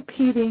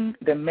 competing,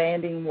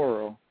 demanding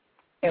world.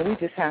 And we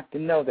just have to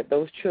know that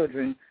those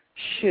children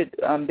should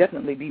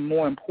definitely be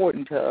more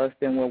important to us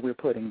than where we're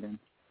putting them.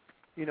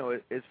 You know,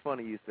 it's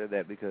funny you said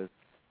that, because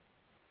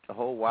the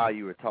whole while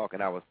you were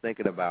talking, I was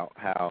thinking about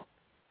how,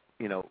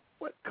 you know,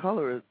 what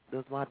color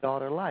does my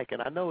daughter like?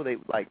 And I know they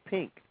like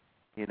pink,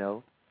 you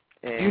know.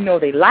 And you know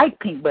they like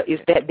pink, but is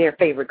that their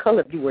favorite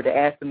color if you were to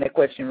ask them that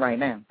question right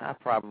now? I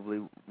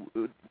probably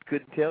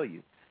couldn't tell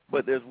you.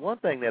 But there's one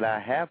thing that I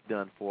have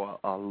done for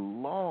a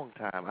long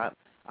time.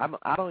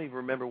 I don't even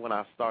remember when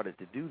I started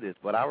to do this,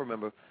 but I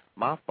remember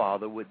my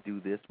father would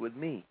do this with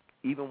me,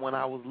 even when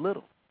I was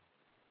little.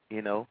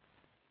 You know,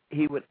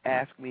 he would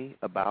ask me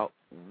about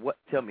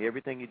tell me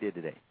everything you did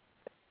today.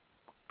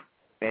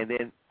 And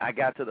then I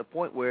got to the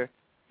point where,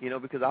 you know,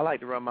 because I like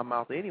to run my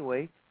mouth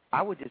anyway,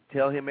 I would just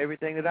tell him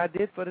everything that I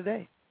did for the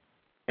day.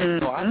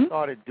 And so I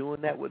started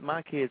doing that with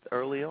my kids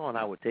early on.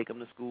 I would take them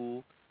to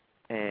school,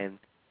 and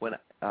when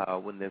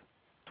the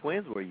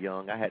twins were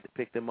young, I had to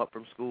pick them up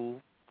from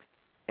school,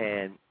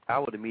 and I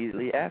would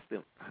immediately ask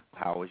them,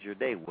 how was your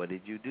day? What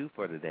did you do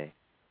for the day?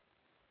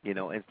 You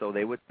know, and so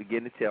they would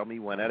begin to tell me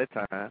one at a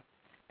time.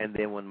 And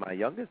then when my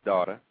youngest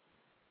daughter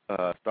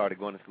started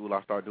going to school,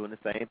 I started doing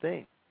the same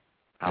thing.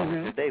 How was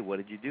your day? What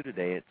did you do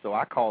today? And so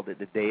I called it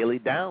the daily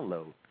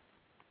download.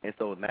 And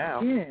so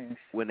now,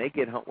 when I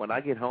get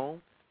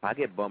home, I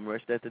get bum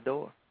rushed at the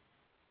door.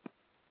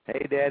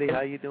 Hey, Daddy,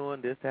 how you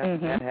doing? This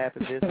happened, that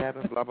happened, this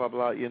happened, blah, blah,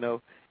 blah, you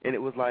know. And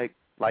it was like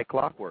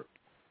clockwork,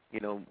 you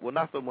know. Well,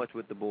 not so much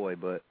with the boy,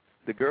 but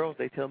the girls,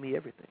 they tell me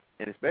everything.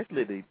 And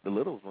especially the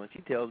little one,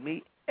 she tells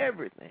me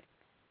everything,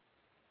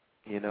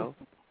 you know.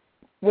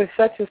 With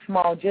such a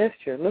small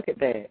gesture, look at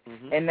that.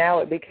 And now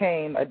it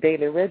became a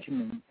daily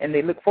regimen, and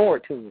they look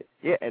forward to it.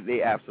 Yeah, and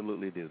they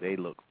absolutely do. They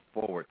look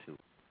forward to it.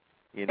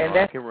 You know, and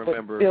that's I can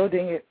remember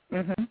building it.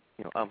 You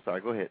know, I'm sorry,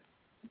 go ahead.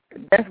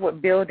 That's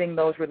what building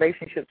those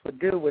relationships would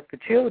do with the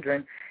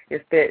children,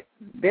 is that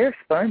they're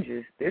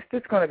sponges. It's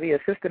just going to be a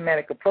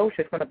systematic approach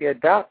that's going to be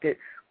adopted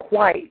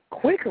quite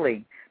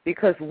quickly,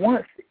 because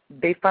once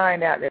they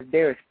find out that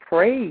there is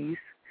praise,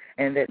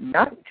 and that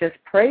not just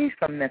praise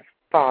from the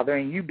father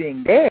and you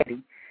being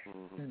daddy,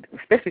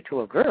 especially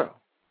to a girl,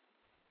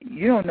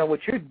 you don't know what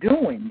you're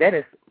doing. That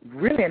is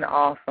really an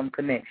awesome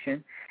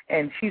connection.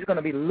 And she's going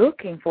to be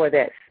looking for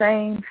that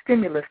same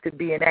stimulus to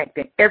be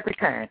enacted every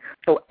time.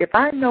 So if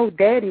I know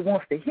Daddy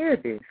wants to hear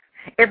this,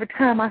 every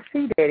time I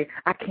see Daddy,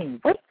 I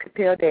can't wait to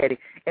tell Daddy.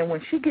 And when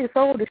she gets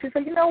older, she'll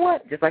say, you know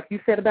what, just like you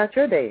said about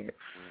your dad,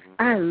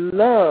 I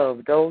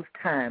love those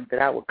times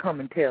that I would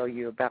come and tell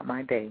you about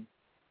my day.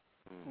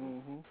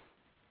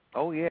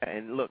 Oh, yeah,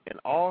 and look, and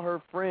all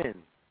her friends,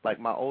 like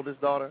my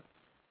oldest daughter,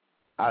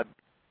 I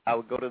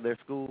would go to their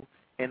school,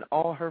 and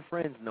all her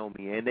friends know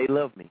me, and they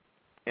love me.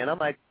 And I'm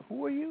like,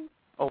 who are you?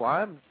 Oh,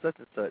 I'm such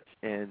and such,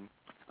 and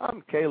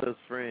I'm Kayla's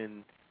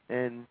friend,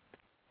 and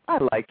I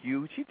like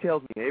you. She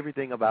tells me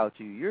everything about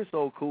you. You're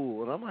so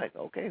cool. And I'm like,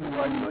 okay, who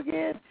are you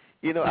again?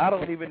 You know, I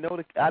don't even know.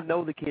 I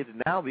know the kids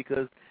now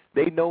because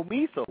they know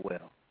me so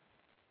well.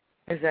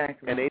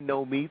 Exactly. And they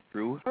know me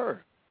through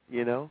her,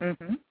 you know.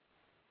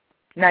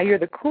 Now you're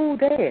the cool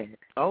dad.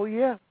 Oh,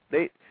 yeah.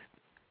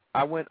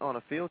 I went on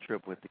a field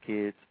trip with the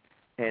kids,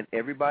 and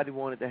everybody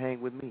wanted to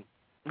hang with me.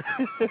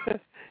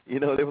 You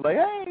know, they were like,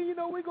 hey, you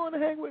know, we're going to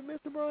hang with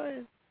Mr.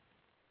 Brian.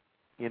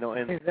 You know,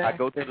 and I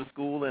go to the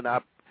school, and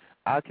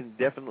I can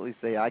definitely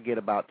say I get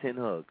about 10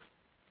 hugs.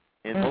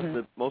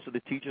 And most of the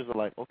teachers are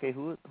like, okay,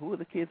 who are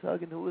the kids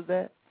hugging? Who is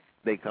that?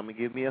 They come and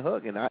give me a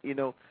hug. And, you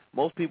know,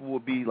 most people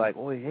would be like,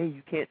 oh, hey,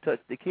 you can't touch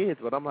the kids.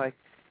 But I'm like,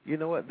 you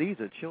know what? These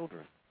are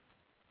children,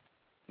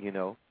 you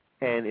know.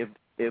 And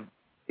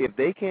if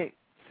they can't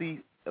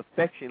see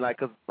affection, like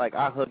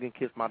I hug and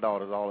kiss my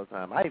daughters all the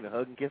time. I even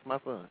hug and kiss my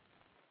son,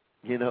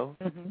 you know.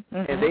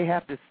 And they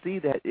have to see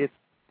that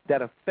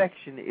that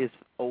affection is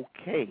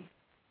okay.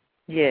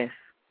 Yes.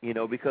 You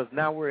know, because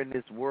now we're in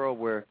this world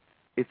where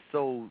it's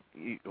so,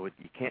 you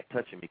can't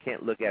touch him, you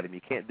can't look at him,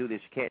 you can't do this,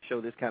 you can't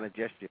show this kind of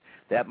gesture.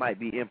 That might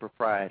be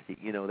impropriety,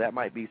 you know, that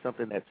might be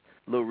something that's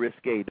a little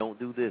risque. Don't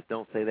do this,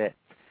 don't say that.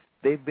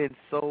 They've been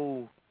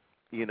so,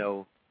 you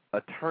know, I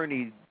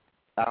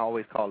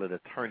always call it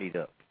attorneyed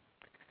up.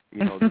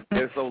 You know,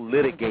 they're so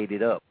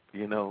litigated up,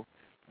 you know,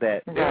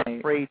 that they're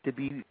afraid to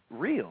be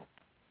real.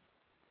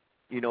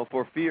 You know,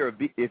 for fear of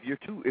if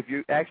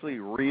you're actually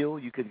real,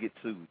 you could get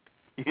sued.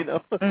 You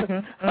know,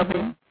 I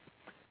mean,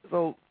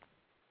 so,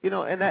 you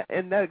know, and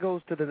that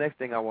goes to the next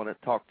thing I want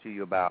to talk to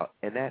you about,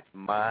 and that's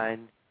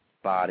mind,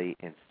 body,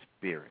 and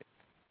spirit.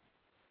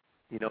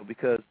 You know,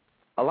 because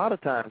a lot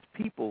of times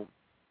people,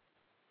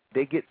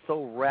 they get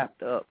so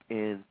wrapped up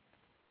in,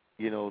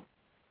 you know,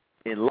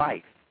 in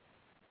life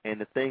and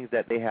the things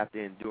that they have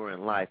to endure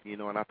in life. You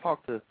know, and I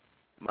talked to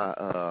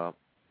my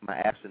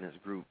abstinence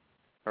group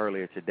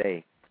earlier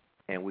today,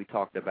 and we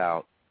talked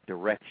about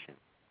direction.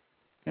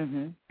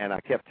 And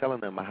I kept telling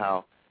them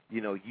how,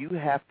 you know, you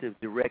have to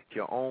direct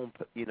your own,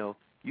 you know,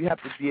 you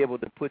have to be able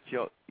to put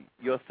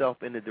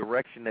yourself in the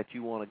direction that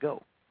you want to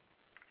go,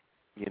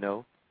 you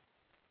know.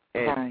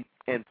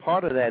 And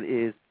part of that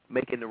is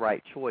making the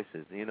right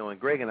choices, you know. And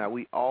Greg and I,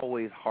 we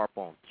always harp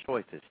on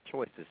choices.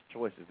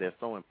 They're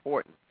so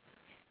important.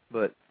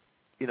 But,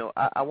 you know,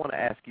 I want to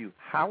ask you,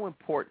 how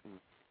important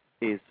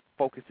is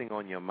focusing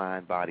on your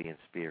mind, body, and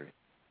spirit?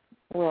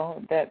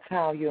 Well, that's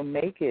how you'll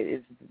make it.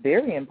 It's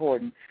very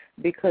important,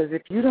 because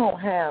if you don't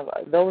have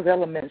those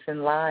elements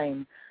in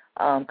line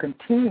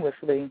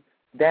continuously,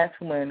 that's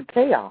when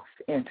chaos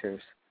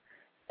enters.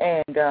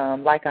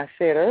 And like I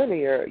said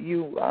earlier,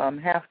 you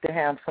have to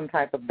have some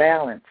type of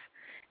balance.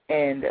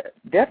 And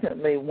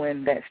definitely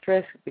when that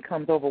stress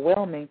becomes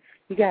overwhelming,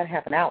 you got to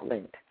have an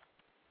outlet.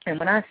 And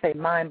when I say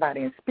mind,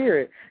 body, and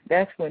spirit,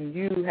 that's when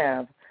you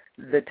have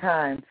the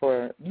time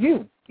for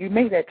you. You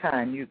make that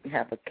time. You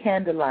have a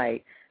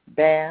candlelight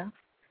bath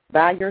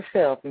by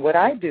yourself. And what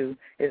I do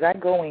is I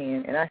go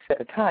in and I set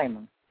a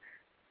timer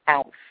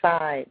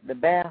outside the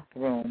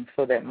bathroom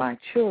so that my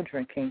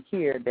children can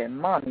hear that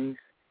mommy's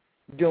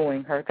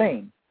doing her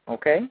thing,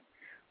 okay?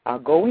 I'll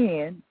go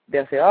in.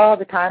 They'll say, oh,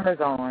 the timer's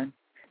on.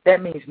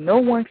 That means no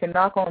one can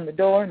knock on the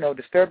door, no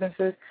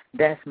disturbances.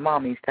 That's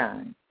mommy's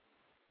time.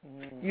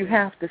 Mm-hmm. You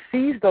have to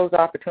seize those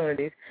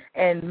opportunities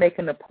and make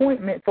an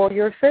appointment for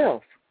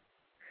yourself.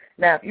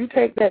 Now, if you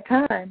take that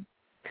time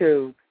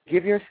to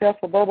give yourself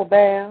a bubble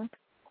bath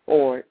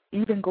or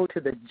even go to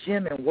the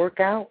gym and work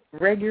out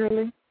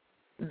regularly,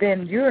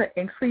 then you're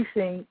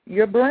increasing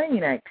your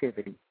brain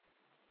activity.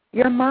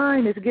 Your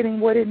mind is getting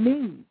what it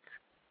needs.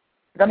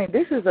 I mean,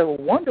 this is a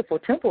wonderful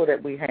temple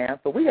that we have,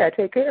 but we got to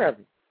take care of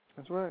it.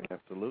 That's right.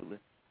 Absolutely.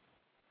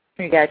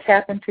 You got to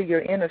tap into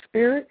your inner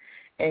spirit,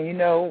 and, you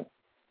know,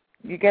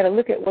 you got to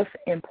look at what's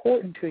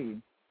important to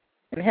you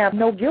and have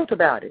no guilt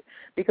about it.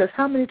 Because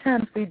how many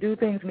times we do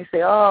things and we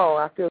say, oh,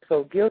 I feel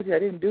so guilty, I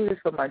didn't do this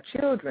for my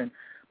children.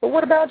 But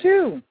what about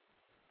you?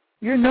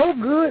 You're no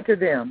good to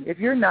them if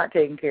you're not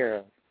taken care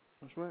of.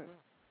 That's right.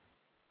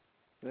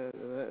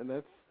 And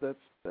that's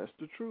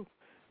the truth.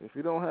 If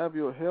you don't have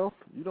your health,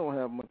 you don't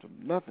have much of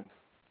nothing.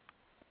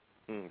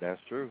 That's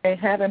true. And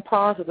having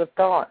positive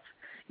thoughts,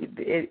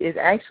 it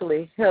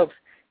actually helps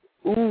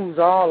ooze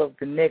all of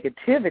the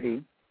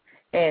negativity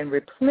and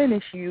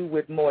replenish you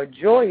with more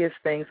joyous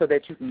things so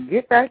that you can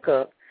get back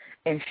up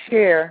and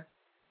share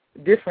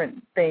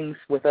different things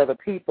with other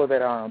people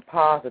that are on a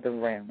positive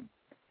realm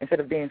instead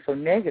of being so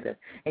negative.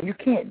 And you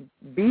can't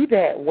be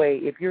that way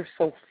if you're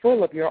so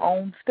full of your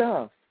own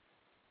stuff.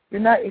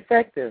 You're not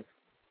effective.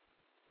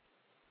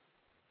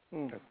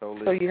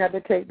 So you have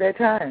to take that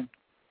time.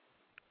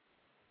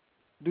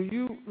 Let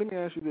me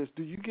ask you this,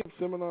 do you give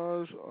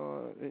seminars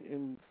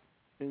in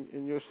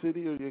your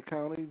city or your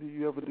county? Do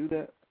you ever do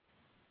that?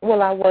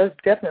 Well, I was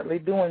definitely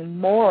doing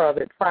more of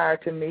it prior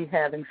to me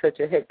having such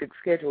a hectic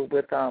schedule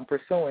with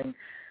pursuing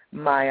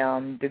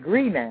my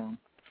degree now.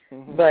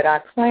 Mm-hmm. But I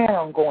plan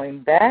on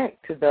going back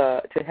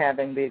to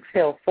having the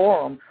Excel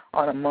Forum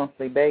on a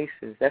monthly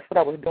basis. That's what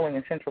I was doing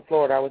in Central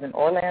Florida. I was in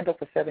Orlando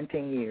for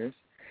 17 years,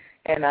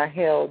 and I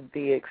held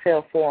the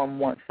Excel Forum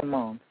once a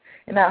month.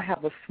 And I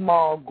have a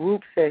small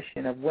group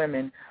session of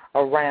women,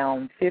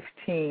 around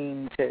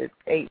 15 to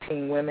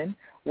 18 women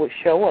would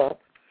show up,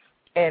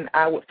 and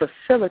I would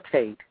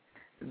facilitate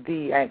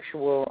the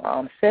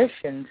actual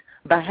sessions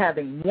by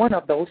having one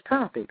of those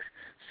topics.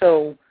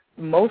 So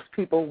most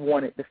people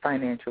wanted the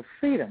financial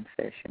freedom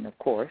session, of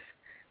course,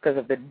 because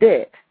of the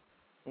debt.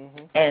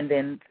 Mm-hmm. And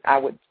then I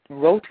would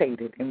rotate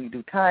it, and we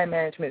do time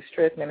management,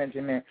 stress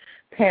management,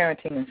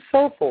 parenting, and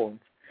so forth.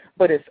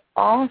 But it's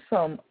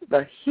awesome,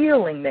 the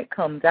healing that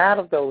comes out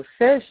of those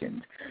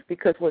sessions,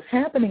 because what's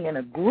happening in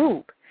a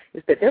group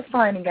is that they're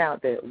finding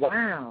out that,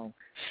 wow,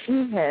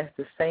 she has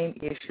the same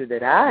issue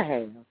that I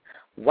have.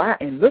 Wow,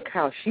 and look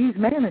how she's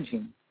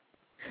managing.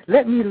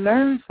 Let me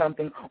learn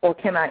something, or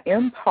can I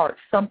impart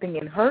something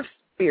in her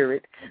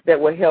spirit that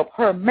will help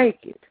her make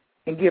it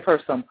and give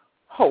her some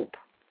hope?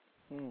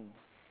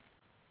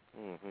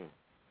 Mm-hmm.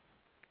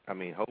 I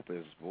mean, hope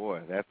is,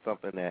 boy, that's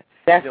something that...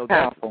 That's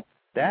powerful.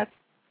 That's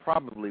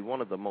probably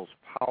one of the most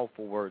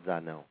powerful words I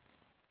know.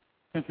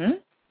 Mm-hmm.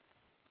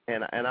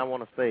 And I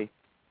want to say,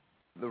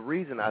 the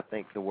reason I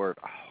think the word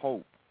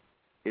hope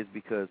is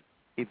because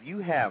if you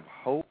have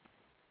hope,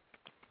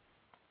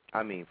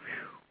 I mean,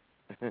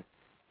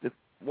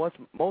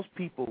 most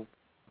people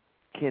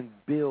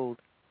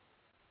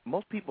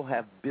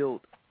have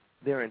built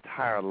their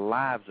entire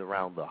lives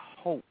around the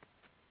hope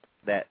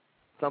that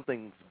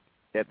something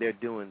that they're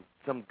doing,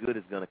 some good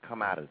is going to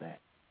come out of that.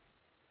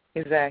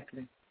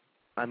 Exactly.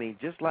 I mean,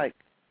 just like,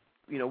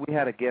 you know, we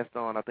had a guest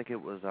on, I think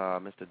it was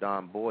Mr.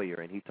 Don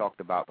Boyer, and he talked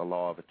about the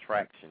law of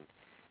attraction.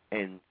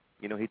 And,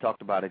 you know, he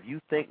talked about if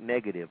you think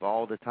negative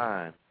all the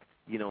time,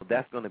 you know,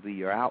 that's going to be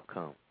your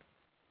outcome.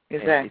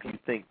 Exactly. And if you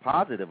think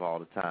positive all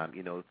the time,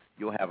 you know,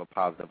 you'll have a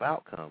positive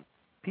outcome.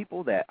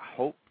 People that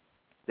hope,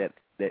 that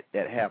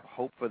have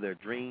hope for their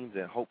dreams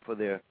and hope for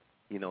their,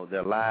 you know,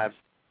 their lives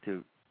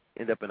to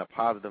end up in a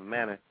positive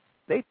manner,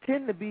 they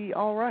tend to be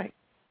all right,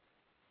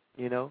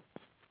 you know.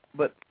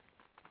 But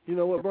you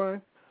know what,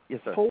 Brian?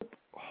 Yes, sir.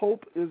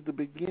 hope is the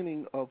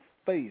beginning of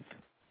faith.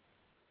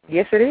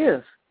 Yes, it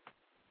is.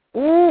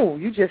 Ooh,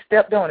 you just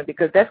stepped on it,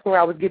 because that's where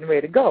I was getting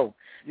ready to go.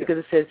 Yes. Because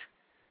it says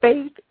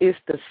faith is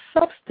the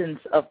substance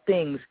of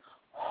things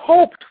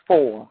hoped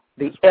for,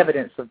 the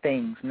evidence of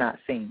things not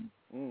seen.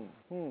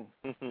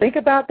 Mm-hmm. Think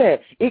about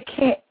that. It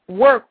can't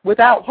work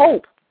without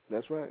hope.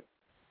 That's right.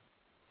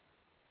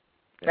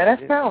 Now,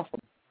 that's powerful.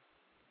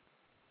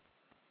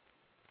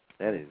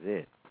 That is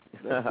it.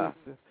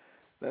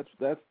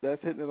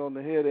 That's hitting it on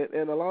the head.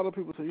 And a lot of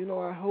people say,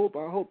 I hope.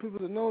 People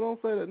say, no,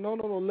 don't say that. No,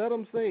 let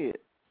them say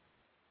it.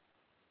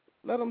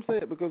 Let them say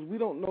it, because we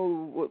don't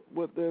know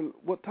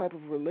what type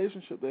of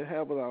relationship they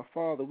have with our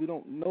Father. We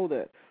don't know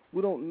that.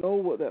 We don't know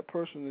what that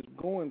person is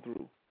going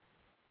through.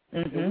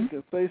 Mm-hmm. And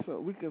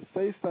we can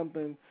say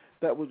something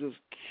that will just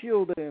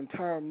kill their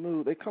entire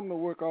mood. They come to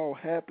work all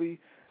happy,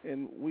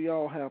 and we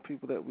all have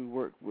people that we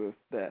work with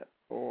that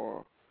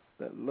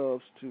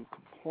loves to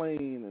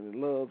complain and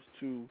loves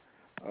to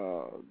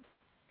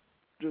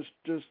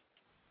just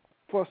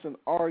fuss and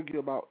argue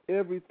about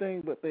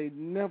everything, but they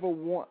never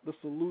want the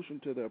solution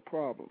to their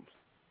problems.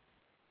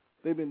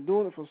 They've been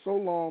doing it for so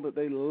long that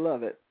they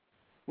love it.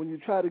 When you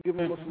try to give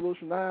them a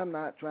solution, I'm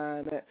not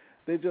trying that.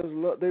 They just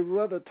they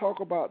rather talk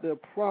about their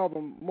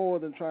problem more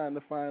than trying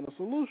to find a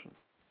solution.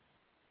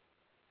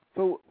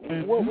 So,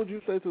 what would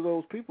you say to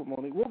those people,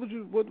 Monique? What would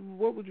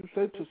you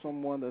say to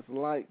someone that's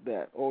like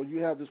that, or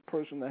you have this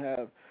person that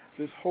have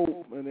this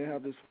hope and they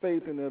have this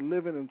faith and they're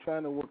living and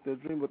trying to work their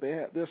dream, but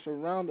they're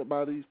surrounded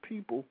by these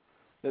people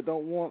that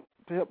don't want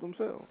to help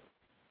themselves?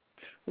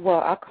 Well,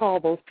 I call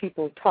those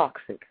people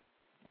toxic.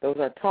 Those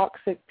are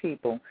toxic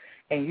people,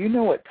 and you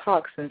know what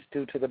toxins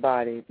do to the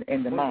body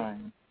and the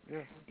mind.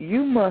 Yeah.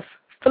 You must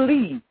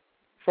flee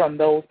from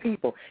those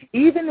people,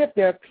 even if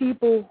they're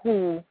people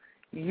who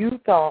you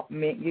thought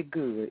meant you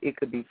good. It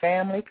could be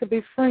family, it could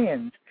be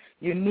friends.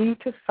 You need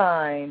to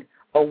find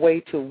a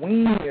way to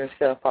wean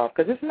yourself off,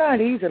 because it's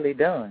not easily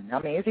done. I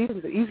mean, it's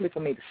easily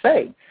for me to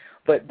say,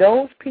 but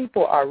those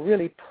people are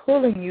really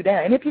pulling you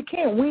down. And if you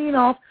can't wean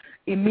off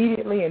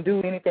immediately and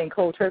do anything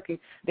cold turkey,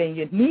 then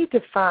you need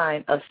to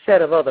find a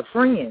set of other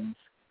friends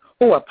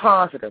who are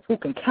positive, who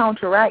can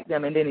counteract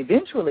them, and then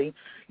eventually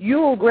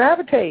you'll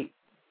gravitate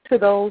to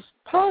those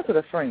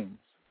positive friends.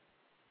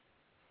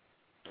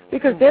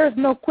 Because there's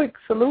no quick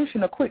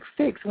solution or quick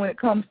fix when it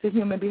comes to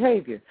human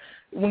behavior.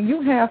 When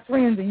you have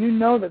friends and you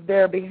know that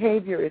their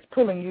behavior is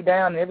pulling you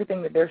down and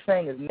everything that they're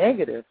saying is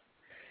negative,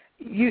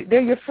 they're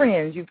your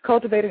friends. You've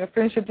cultivated a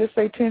friendship, just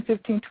say 10,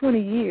 15,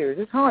 20 years.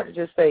 It's hard to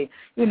just say,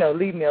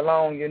 leave me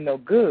alone, you're no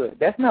good.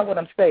 That's not what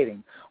I'm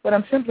stating. What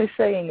I'm simply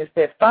saying is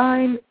that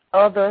find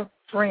other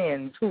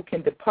friends who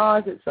can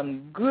deposit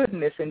some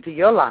goodness into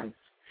your life.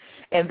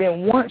 And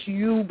then once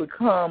you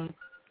become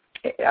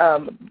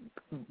have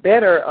a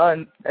better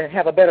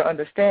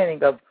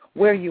understanding of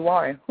where you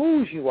are and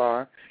whose you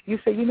are, you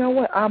say, you know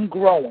what, I'm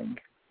growing.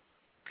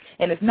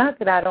 And it's not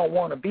that I don't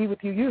want to be with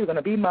you. You're going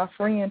to be my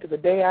friend to the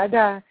day I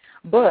die,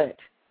 but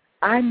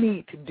I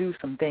need to do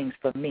some things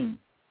for me.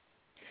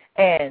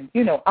 And,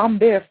 I'm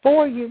there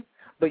for you,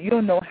 but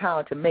you'll know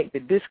how to make the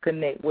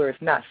disconnect where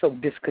it's not so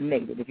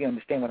disconnected, if you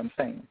understand what I'm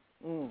saying.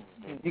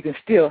 Mm-hmm. You can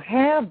still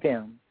have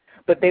them,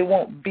 but they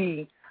won't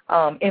be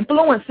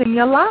influencing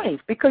your life,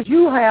 because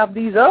you have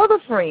these other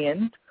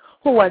friends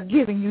who are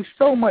giving you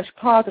so much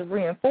positive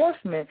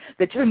reinforcement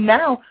that you're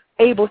now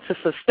able to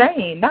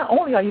sustain. Not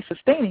only are you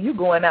sustaining, you're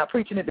going out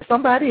preaching it to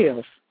somebody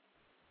else.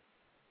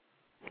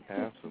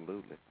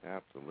 Absolutely.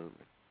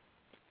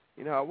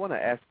 I want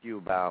to ask you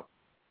about,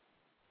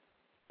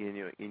 and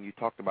you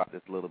talked about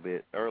this a little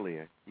bit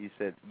earlier. You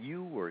said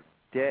you were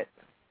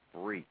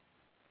debt-free.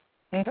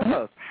 Mm-hmm.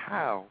 Tell us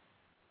how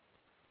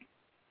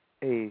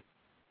a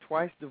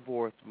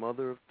twice-divorced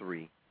mother of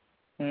three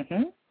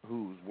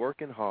who's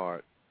working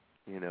hard,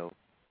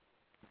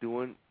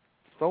 doing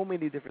so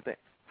many different things.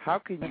 How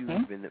can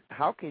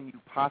you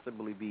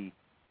possibly be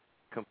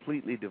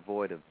completely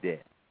devoid of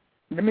debt?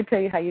 Let me tell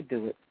you how you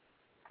do it.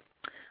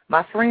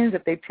 My friends,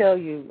 if they tell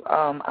you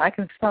I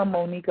can sum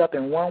Monique up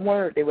in one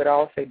word, they would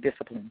all say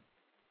discipline.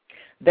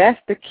 That's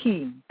the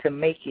key to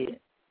make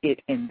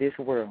it in this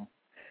world.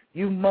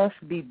 You must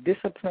be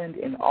disciplined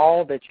in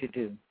all that you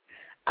do.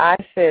 I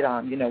said,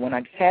 when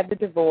I had the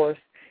divorce,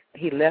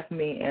 he left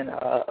me in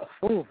a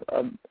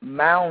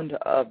mound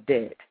of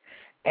debt.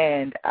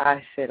 And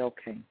I said,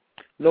 okay,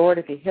 Lord,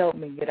 if you help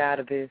me get out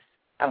of this,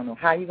 I don't know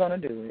how you're going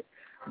to do it,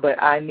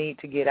 but I need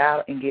to get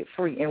out and get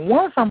free. And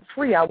once I'm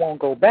free, I won't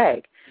go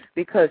back,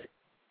 because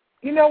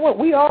you know what?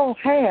 We all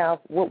have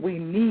what we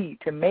need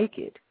to make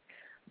it,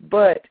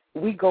 but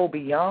we go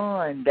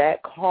beyond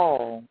that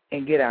call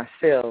and get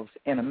ourselves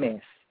in a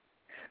mess.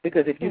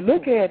 Because if you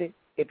look at it,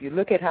 if you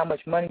look at how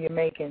much money you're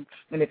making,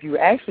 and if you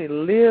actually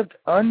lived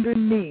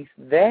underneath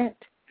that,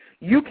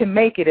 you can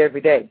make it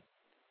every day.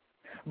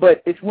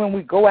 But it's when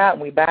we go out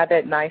and we buy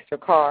that nicer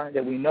car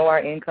that we know our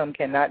income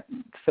cannot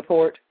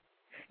support,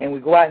 and we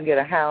go out and get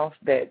a house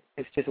that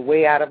is just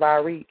way out of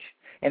our reach,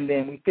 and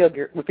then we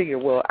figure,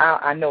 well,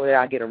 I know that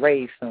I'll get a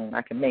raise soon,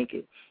 I can make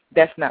it.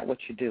 That's not what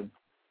you do.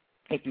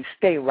 If you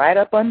stay right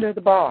up under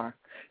the bar,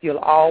 You'll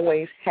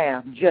always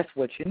have just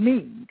what you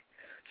need.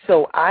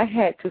 So I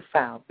had to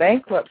file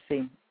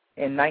bankruptcy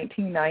in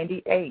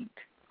 1998.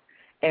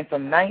 And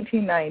from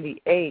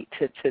 1998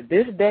 to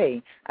this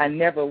day, I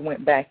never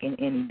went back in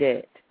any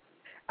debt.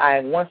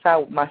 Once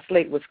my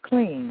slate was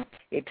clean,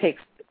 it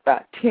takes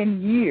about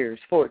 10 years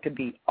for it to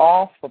be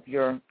off of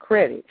your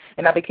credit.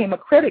 And I became a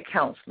credit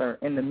counselor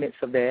in the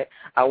midst of that.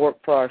 I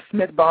worked for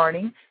Smith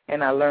Barney,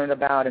 and I learned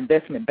about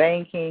investment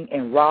banking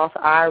and Roth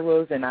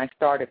IRAs, and I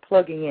started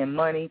plugging in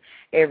money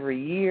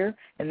every year.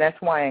 And that's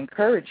why I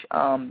encourage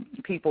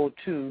people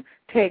to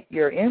take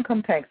your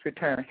income tax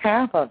return,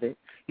 half of it.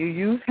 You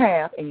use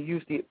half, and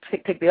you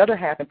take the other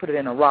half and put it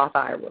in a Roth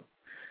IRA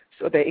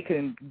so that it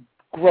can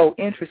grow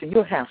interest, and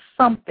you'll have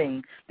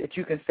something that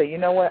you can say, you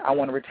know what, I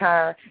want to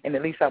retire, and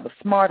at least I was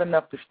smart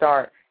enough to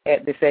start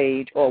at this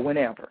age or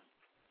whenever.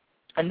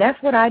 And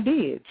that's what I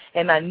did.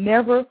 And I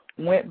never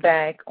went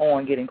back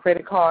on getting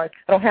credit cards.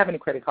 I don't have any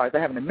credit cards. I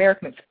have an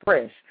American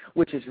Express,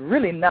 which is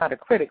really not a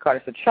credit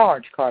card. It's a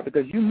charge card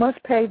because you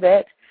must pay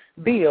that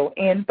bill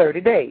in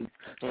 30 days.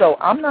 So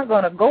I'm not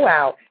going to go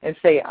out and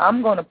say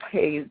I'm going to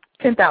pay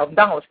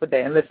 $10,000 for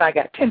that unless I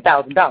got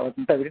 $10,000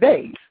 in 30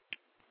 days.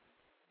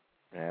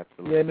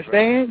 Absolutely. You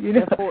understand? You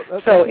know,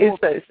 that's so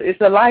it's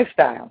a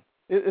lifestyle.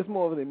 It's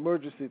more of an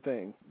emergency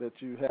thing that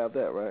you have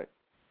that, right?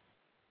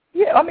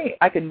 Yeah, I mean,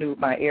 I can do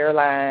my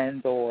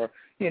airlines or,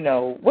 you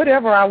know,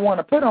 whatever I want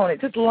to put on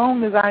it, just as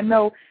long as I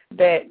know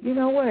that, you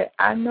know what,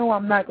 I know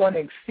I'm not going to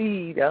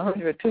exceed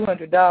 $100 or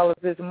 $200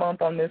 this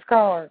month on this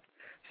card,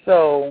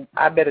 so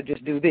I better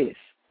just do this.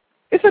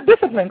 It's a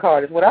discipline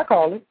card is what I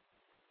call it.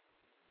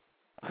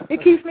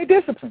 It keeps me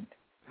disciplined.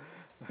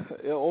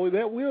 Only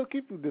that will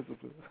keep you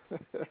disciplined.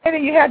 And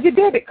then you have your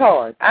debit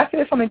card. I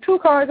said something, 2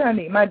 cards I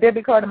need, my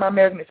debit card and my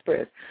American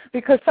Express,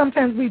 because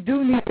sometimes we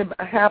do need to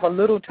have a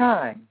little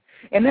time.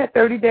 And that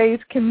 30 days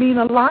can mean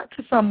a lot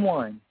to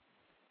someone.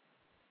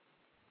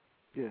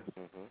 Yes.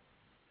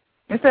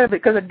 Instead of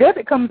it, because a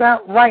debit comes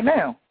out right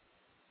now.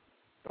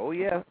 Oh,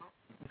 yeah.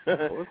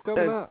 It's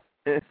coming out.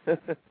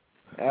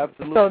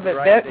 Absolutely. So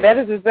right that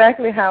is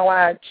exactly how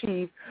I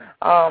achieve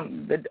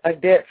a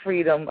debt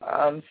freedom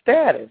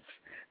status.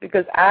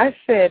 Because I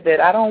said that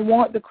I don't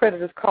want the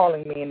creditors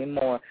calling me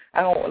anymore.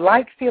 I don't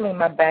like feeling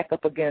my back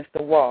up against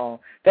the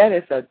wall. That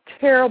is a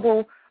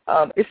terrible,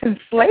 it's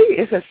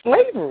a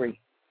slavery,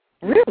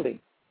 really.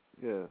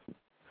 Yes.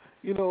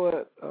 You know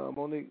what,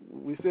 Monique,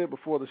 we said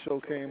before the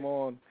show came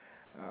on,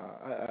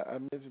 I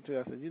mentioned to you,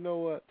 I said, you know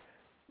what,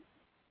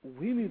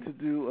 we need to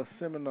do a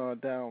seminar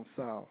down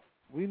south.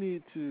 We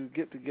need to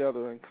get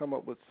together and come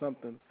up with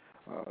something,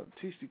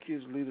 teach the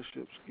kids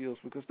leadership skills,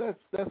 because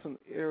that's an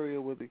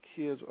area where the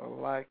kids are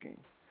lacking,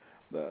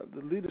 the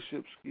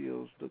leadership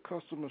skills, the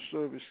customer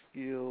service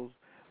skills,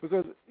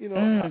 because, you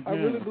know, I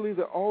really believe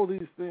that all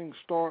these things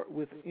start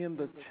within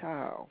the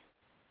child.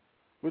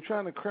 We're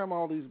trying to cram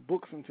all these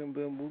books into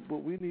them,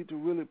 but we need to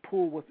really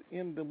pull what's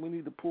in them. We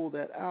need to pull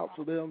that out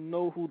so they'll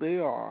know who they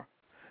are.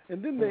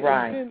 And then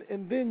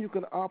and then you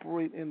can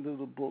operate into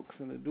the books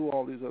and do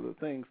all these other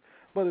things.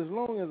 But as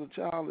long as a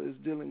child is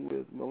dealing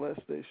with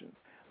molestation,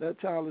 that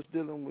child is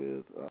dealing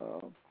with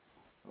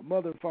a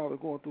mother and father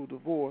going through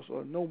divorce,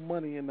 or no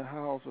money in the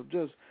house, or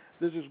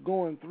they're just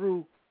going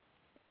through.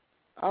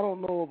 I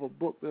don't know of a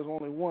book. There's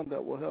only one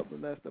that will help,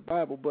 and that's the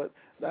Bible. But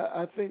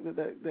I think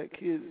that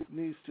kid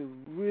needs to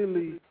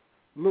really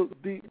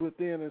look deep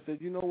within and say,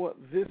 you know what,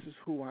 this is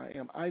who I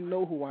am. I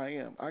know who I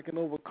am. I can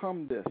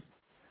overcome this.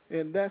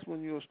 And that's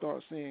when you'll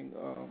start seeing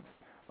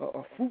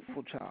a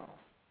fruitful child.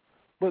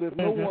 But if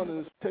no one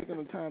is taking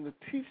the time to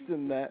teach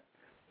them that,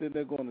 then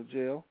they're going to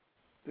jail,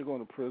 they're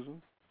going to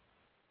prison,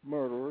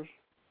 murderers,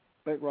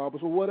 bank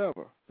robbers, or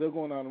whatever. They're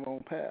going down the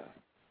wrong path.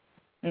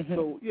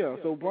 So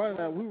so Brian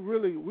and I, we're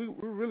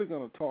really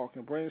going to talk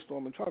and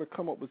brainstorm and try to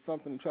come up with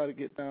something and try to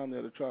get down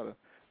there to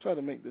try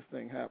to make this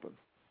thing happen.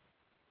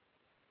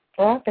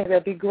 Well, I think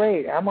that'd be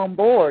great. I'm on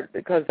board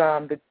because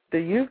the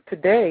youth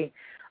today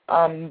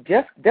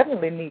just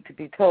definitely need to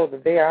be told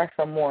that they are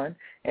someone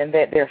and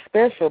that they're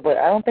special. But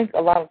I don't think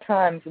a lot of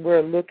times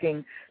we're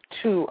looking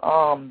to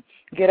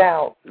get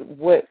out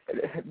what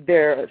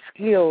their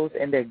skills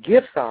and their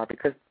gifts are,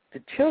 because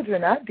the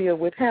children I deal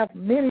with have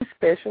many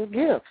special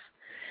gifts.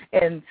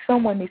 And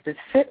someone needs to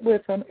sit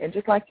with them and,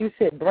 just like you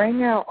said,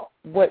 bring out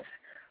what's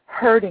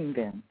hurting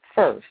them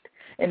first.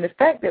 And the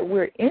fact that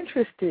we're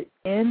interested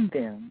in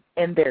them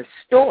and their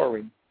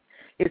story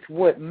is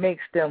what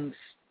makes them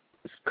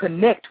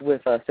connect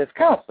with us as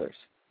counselors,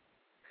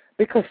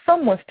 because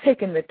someone's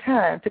taking the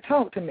time to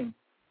talk to me.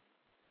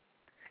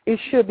 It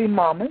should be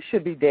mama, it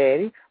should be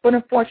daddy, but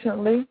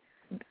unfortunately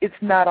it's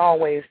not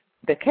always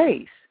the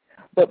case.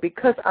 But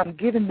because I'm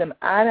giving them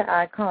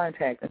eye-to-eye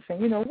contact and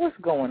saying, you know, what's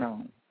going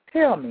on?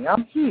 Tell me,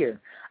 I'm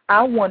here.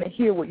 I want to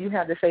hear what you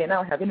have to say, and I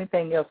don't have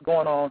anything else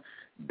going on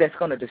that's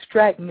going to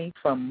distract me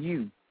from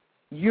you.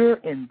 You're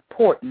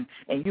important,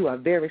 and you are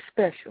very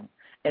special.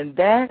 And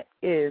that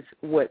is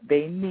what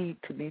they need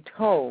to be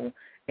told,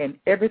 and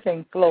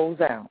everything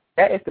flows out.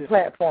 That is the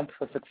platform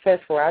for success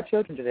for our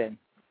children today,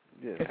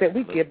 is that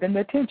we give them the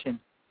attention.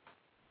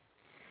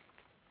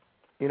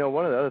 You know,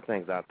 one of the other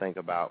things I think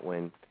about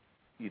when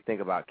you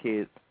think about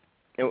kids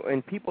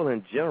and people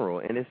in general,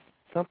 and it's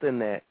something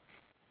that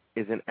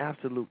is an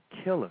absolute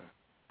killer,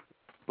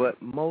 but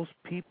most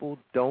people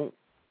don't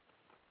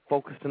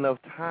focus enough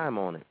time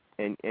on it.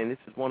 And this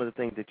is one of the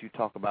things that you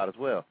talk about as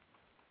well,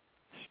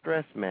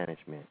 stress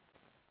management.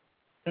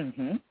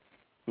 Mm-hmm.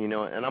 You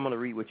know, and I'm going to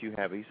read what you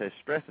have. You said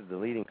stress is the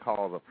leading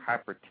cause of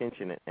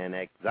hypertension and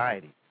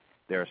anxiety.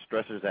 There are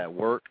stressors at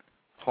work,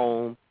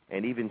 home,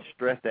 and even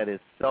stress that is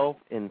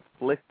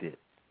self-inflicted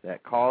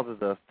that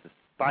causes us to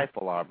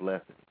stifle our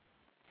blessings.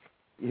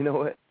 You know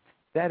what?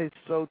 That is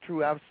so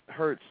true. I've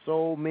heard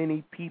so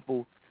many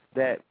people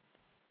that,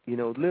 you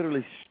know,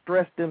 literally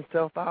stress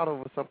themselves out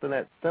over something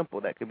that's simple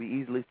that could be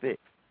easily fixed.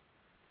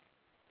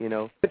 You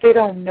know? But they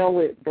don't know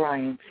it,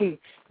 Brian. See,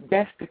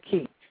 that's the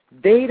key.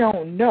 They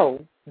don't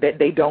know that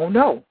they don't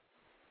know.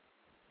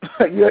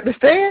 You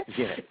understand?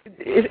 Yeah.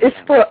 It's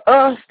for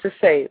us to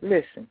say,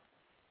 listen,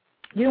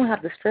 you don't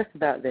have to stress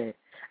about that.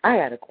 I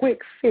got a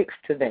quick fix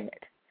to that.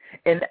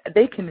 And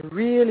they can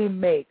really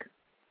make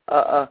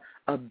a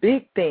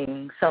big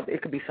thing,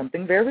 it could be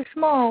something very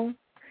small.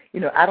 You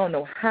know, I don't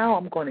know how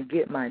I'm going to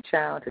get my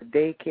child to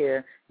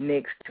daycare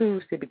next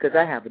Tuesday because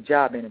I have a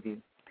job interview.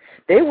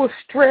 They will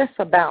stress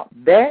about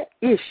that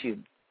issue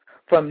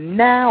from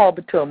now up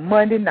until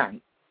Monday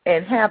night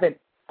and haven't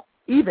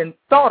even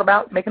thought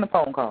about making a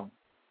phone call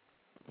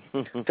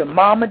to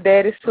mama,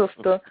 daddy,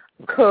 sister,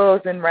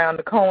 cousin around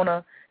the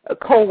corner, a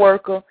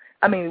coworker.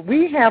 I mean,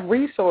 we have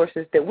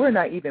resources that we're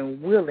not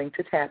even willing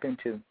to tap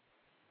into.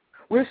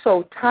 We're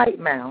so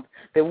tight-mouthed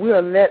that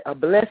we'll let a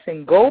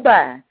blessing go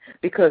by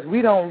because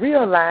we don't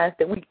realize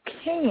that we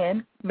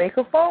can make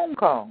a phone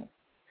call.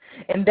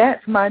 And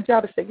that's my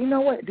job to say, you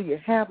know what, do you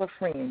have a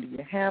friend? Do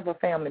you have a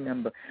family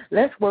member?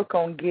 Let's work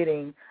on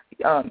getting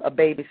a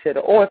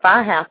babysitter, or if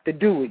I have to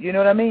do it, you know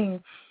what I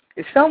mean?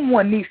 If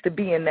someone needs to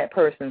be in that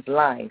person's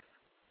life,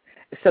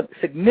 it's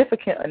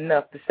significant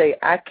enough to say,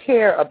 I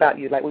care about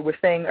you. Like we were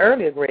saying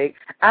earlier, Greg,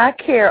 I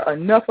care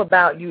enough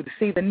about you to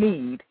see the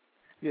need.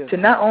 Yes. To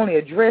not only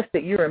address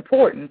that you're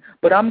important,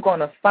 but I'm going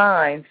to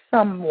find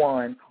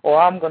someone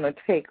or I'm going to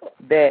take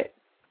that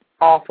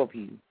off of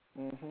you.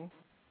 Mm-hmm.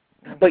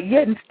 Mm-hmm. But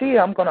yet and still,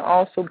 I'm going to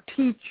also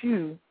teach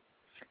you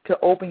to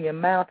open your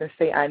mouth and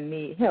say, I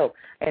need help.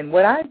 And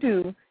what I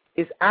do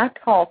is I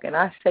talk and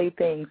I say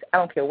things, I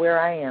don't care where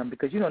I am,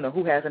 because you don't know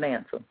who has an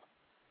answer.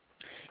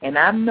 And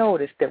I've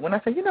noticed that when I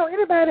say,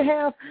 anybody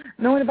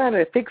know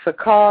anybody to fix a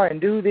car and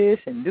do this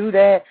and do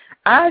that,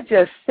 I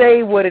just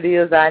say what it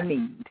is I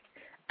need.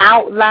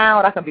 Out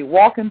loud, I can be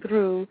walking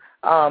through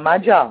my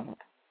job,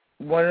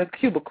 one of the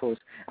cubicles.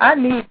 I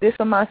need this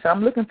for my son.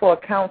 I'm looking for a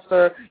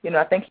counselor.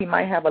 I think he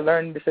might have a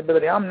learning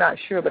disability. I'm not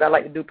sure, but I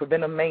like to do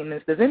preventive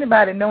maintenance. Does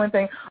anybody know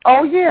anything?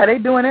 Oh, yeah, they're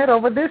doing that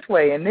over this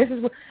way. And this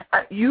is what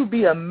you'd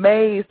be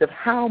amazed of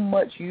how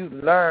much you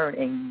learn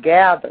and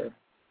gather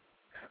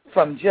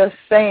from just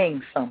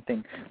saying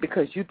something,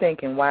 because you're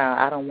thinking,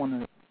 wow, I don't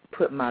want to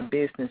put my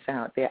business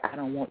out there. I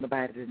don't want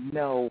nobody to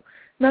know.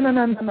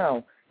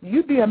 No.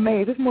 You'd be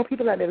amazed. There's more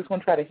people out there that's going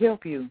to try to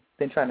help you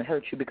than trying to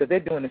hurt you, because they're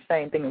doing the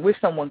same thing and wish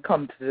someone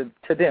come to them,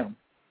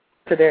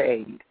 to their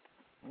aid.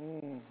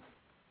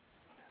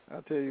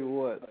 I'll tell you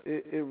what,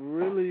 it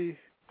really,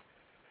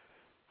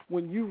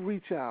 when you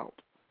reach out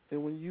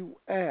and when you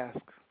ask,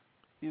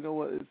 you know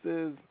what it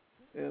says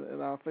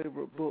in our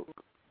favorite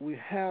book, we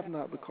have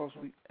not because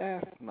we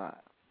ask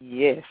not.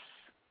 Yes.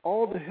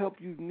 All the help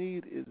you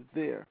need is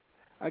there.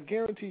 I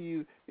guarantee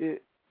you,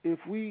 if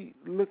we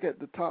look at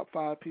the top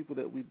 5 people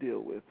that we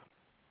deal with,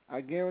 I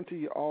guarantee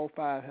you all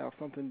 5 have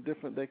something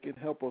different they can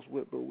help us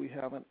with, but we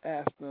haven't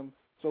asked them,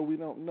 so we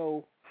don't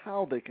know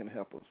how they can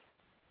help us.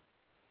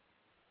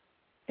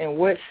 And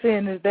what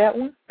sin is that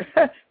one?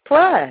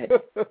 Pride.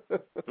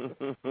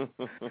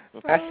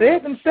 I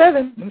said them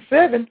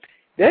 7,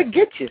 they'll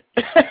get you.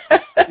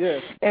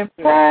 Yes. And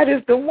pride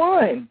is the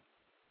one.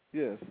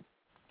 Yes.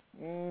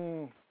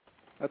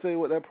 I tell you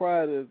what, that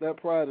pride is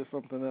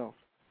something else.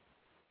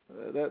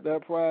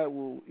 That pride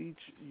will eat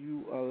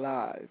you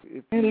alive.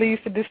 It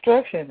leads to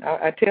destruction.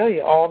 I tell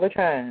you all the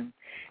time.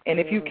 And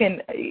if you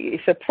can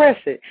suppress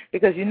it,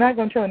 because you're not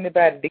going to tell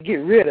anybody to get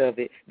rid of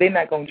it. They're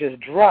not going to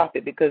just drop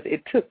it because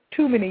it took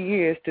too many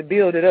years to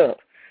build it up.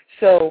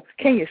 So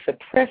can you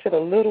suppress it a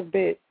little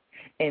bit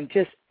and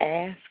just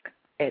ask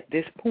at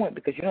this point,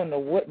 because you don't know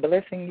what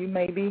blessing you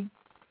may be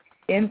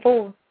in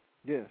for?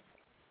 Yes.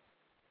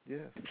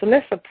 So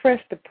let's suppress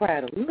the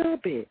pride a little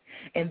bit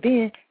and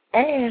then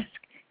ask.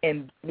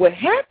 And what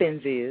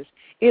happens is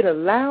it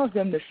allows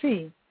them to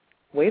see,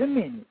 wait a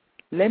minute,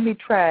 let me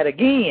try it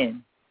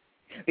again.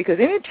 Because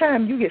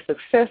anytime you get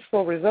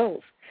successful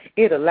results,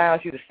 it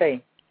allows you to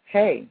say,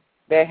 hey,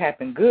 that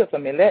happened good for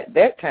me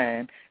that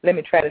time. Let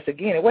me try this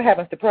again. And what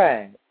happens to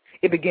pride?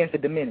 It begins to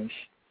diminish.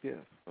 Yes.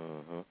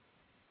 Mm-hmm.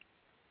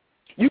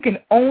 You can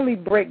only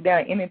break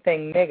down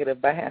anything negative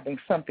by having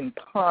something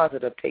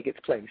positive take its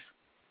place.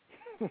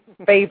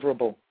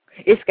 Favorable.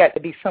 It's got to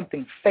be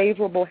something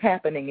favorable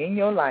happening in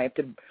your life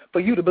for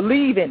you to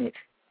believe in it.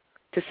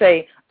 to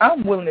say,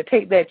 I'm willing to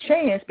take that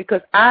chance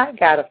because I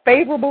got a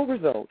favorable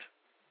result.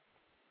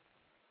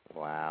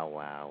 Wow,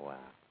 wow,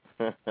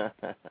 wow.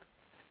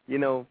 You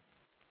know,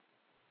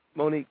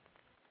 Monique,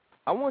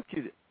 I want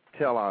you to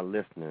tell our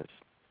listeners,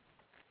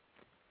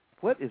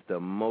 what is the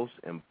most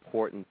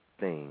important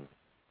thing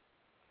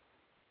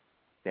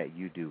that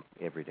you do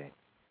every day?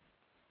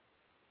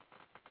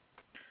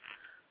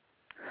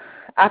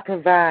 I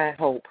provide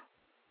hope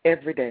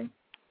every day.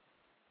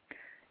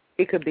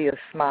 It could be a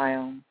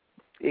smile.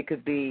 It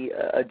could be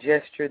a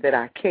gesture that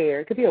I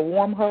care. It could be a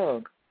warm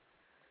hug.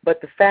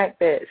 But the fact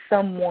that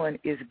someone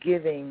is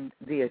giving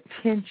the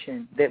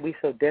attention that we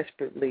so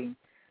desperately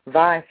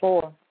vie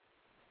for,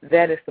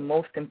 that is the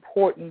most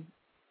important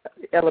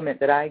element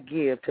that I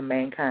give to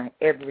mankind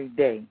every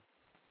day.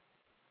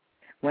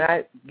 When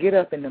I get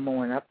up in the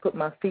morning, I put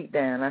my feet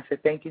down. I say,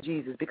 thank you,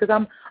 Jesus, because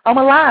I'm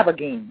alive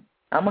again.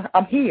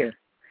 I'm here.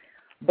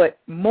 But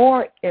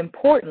more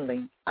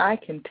importantly, I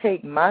can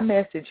take my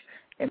message,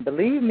 and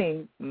believe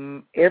me,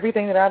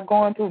 everything that I've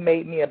gone through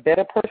made me a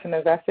better person,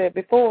 as I said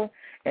before,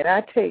 and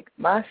I take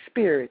my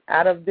spirit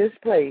out of this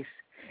place,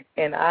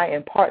 and I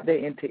impart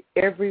that into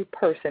every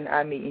person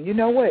I meet. And you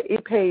know what?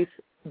 It pays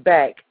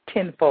back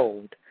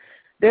tenfold.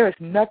 There is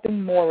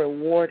nothing more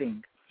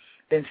rewarding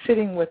than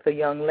sitting with a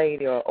young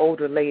lady or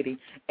older lady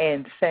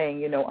and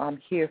saying, I'm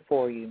here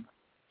for you,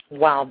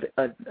 while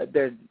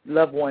their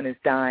loved one is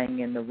dying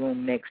in the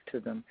room next to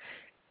them.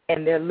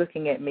 And they're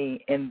looking at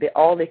me, and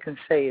all they can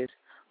say is,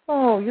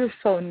 oh, you're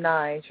so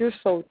nice, you're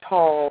so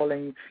tall,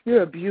 and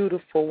you're a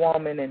beautiful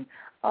woman, and,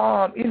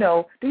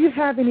 do you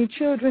have any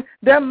children?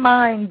 Their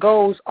mind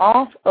goes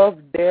off of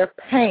their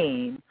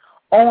pain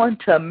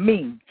onto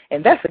me,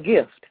 and that's a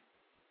gift.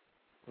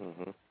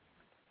 Mm-hmm.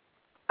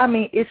 I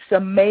mean, it's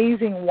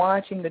amazing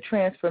watching the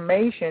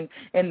transformation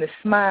and the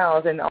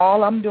smiles, and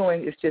all I'm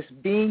doing is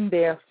just being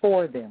there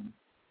for them.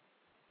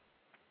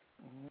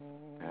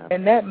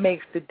 And that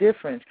makes the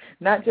difference,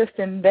 not just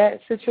in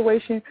that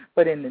situation,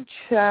 but in the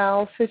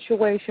child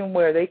situation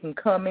where they can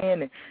come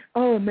in and,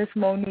 oh, Miss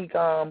Monique,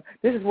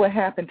 this is what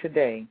happened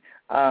today.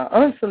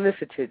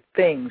 Unsolicited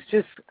things,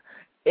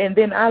 and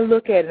then I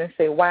look at it and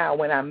say, wow,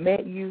 when I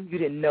met you, you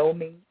didn't know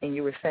me, and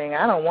you were saying,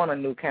 I don't want a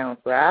new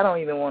counselor. I don't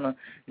even want to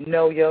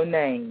know your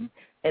name.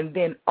 And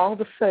then all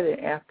of a sudden,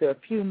 after a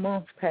few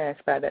months pass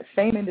by, that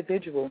same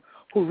individual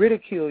who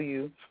ridiculed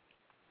you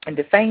and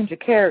defamed your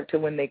character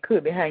when they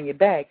could behind your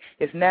back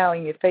is now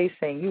in your face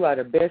saying, you are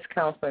the best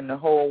counselor in the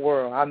whole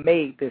world. I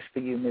made this for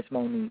you, Miss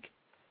Monique.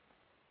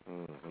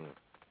 Mm-hmm.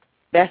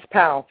 That's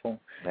powerful.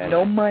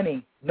 No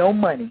money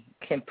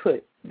can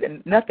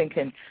nothing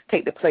can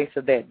take the place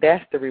of that.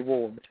 That's the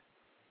reward.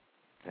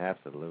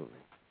 Absolutely.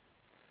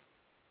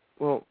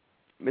 Well,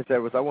 Ms.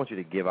 Edwards, I want you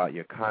to give out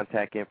your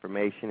contact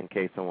information in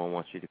case someone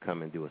wants you to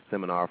come and do a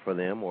seminar for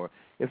them, or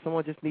if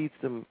someone just needs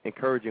some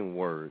encouraging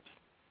words.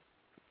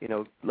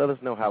 Let us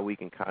know how they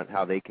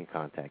can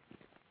contact you.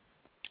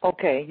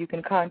 Okay, you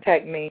can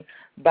contact me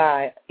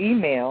by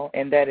email,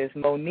 and that is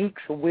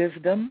Monique's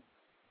Wisdom,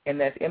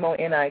 and that's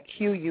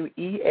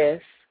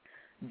MoniqueWisdom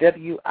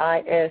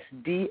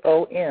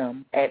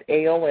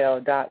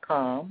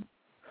 @AOL.com,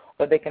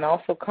 or they can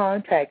also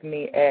contact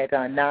me at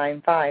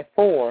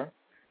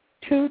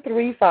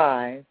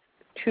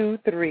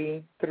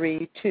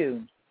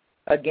 954-235-2332.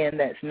 Again,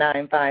 that's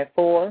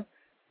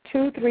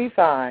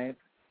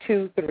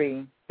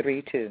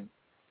 954-235-2332.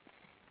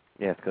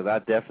 Yes, because I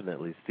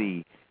definitely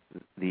see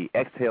the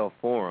Exhale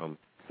Forum,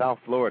 South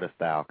Florida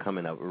style,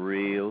 coming up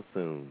real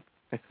soon.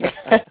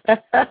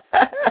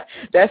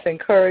 That's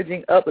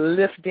encouraging,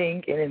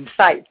 uplifting, and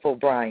insightful,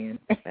 Brian.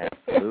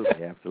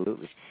 Absolutely,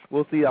 absolutely.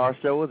 Well, see, our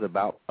show is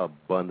about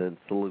abundant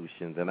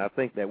solutions, and I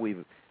think that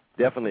we've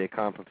definitely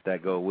accomplished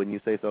that goal. Wouldn't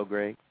you say so,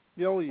 Greg?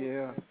 Oh,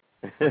 yeah.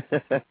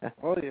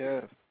 Oh,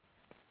 yeah.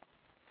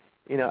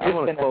 I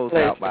want to close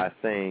out by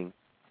saying,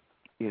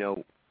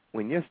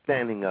 when you're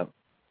standing up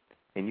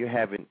and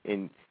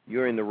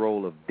you're in the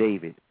role of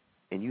David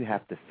and you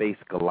have to face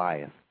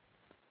Goliath,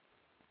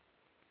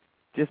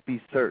 just be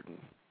certain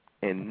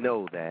and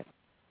know that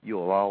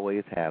you'll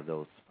always have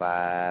those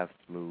 5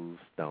 smooth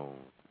stones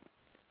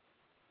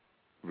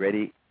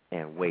ready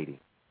and waiting.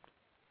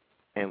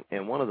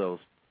 And one of those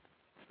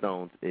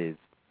stones is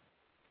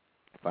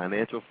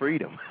financial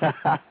freedom.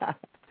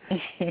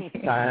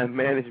 Time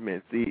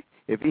management. See,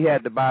 if he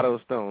had to buy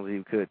those stones,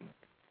 he couldn't.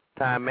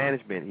 Time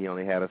management, he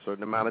only had a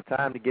certain amount of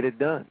time to get it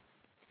done.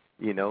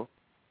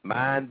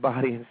 Mind,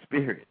 body, and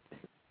spirit.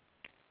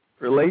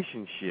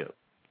 Relationship.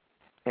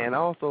 And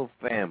also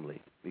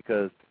family.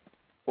 Because,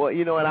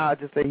 and I'll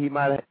just say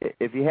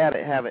if he had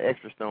to have an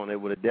extra stone, there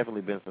would have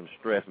definitely been some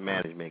stress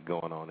management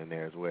going on in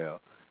there as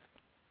well.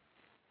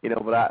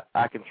 But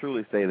I can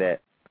truly say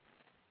that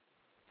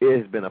it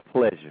has been a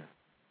pleasure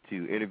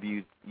to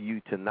interview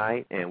you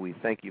tonight, and we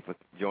thank you for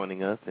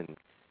joining us and,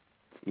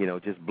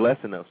 just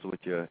blessing us with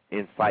your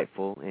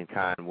insightful and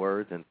kind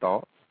words and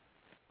thoughts.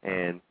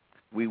 And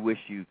we wish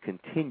you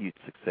continued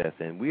success,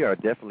 and we are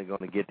definitely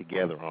going to get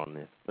together on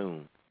this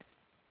soon.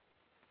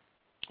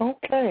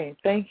 Okay.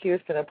 Thank you.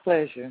 It's been a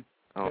pleasure.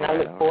 And I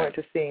look forward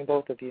to seeing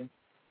both of you.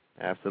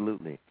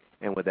 Absolutely.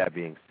 And with that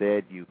being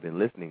said, you've been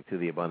listening to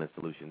the Abundant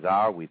Solutions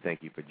Hour. We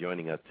thank you for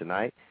joining us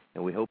tonight,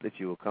 and we hope that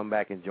you will come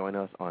back and join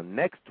us on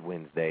next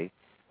Wednesday,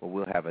 where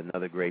we'll have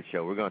another great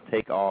show. We're going to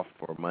take off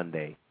for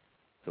Monday.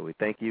 So we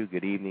thank you.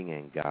 Good evening,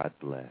 and God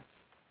bless.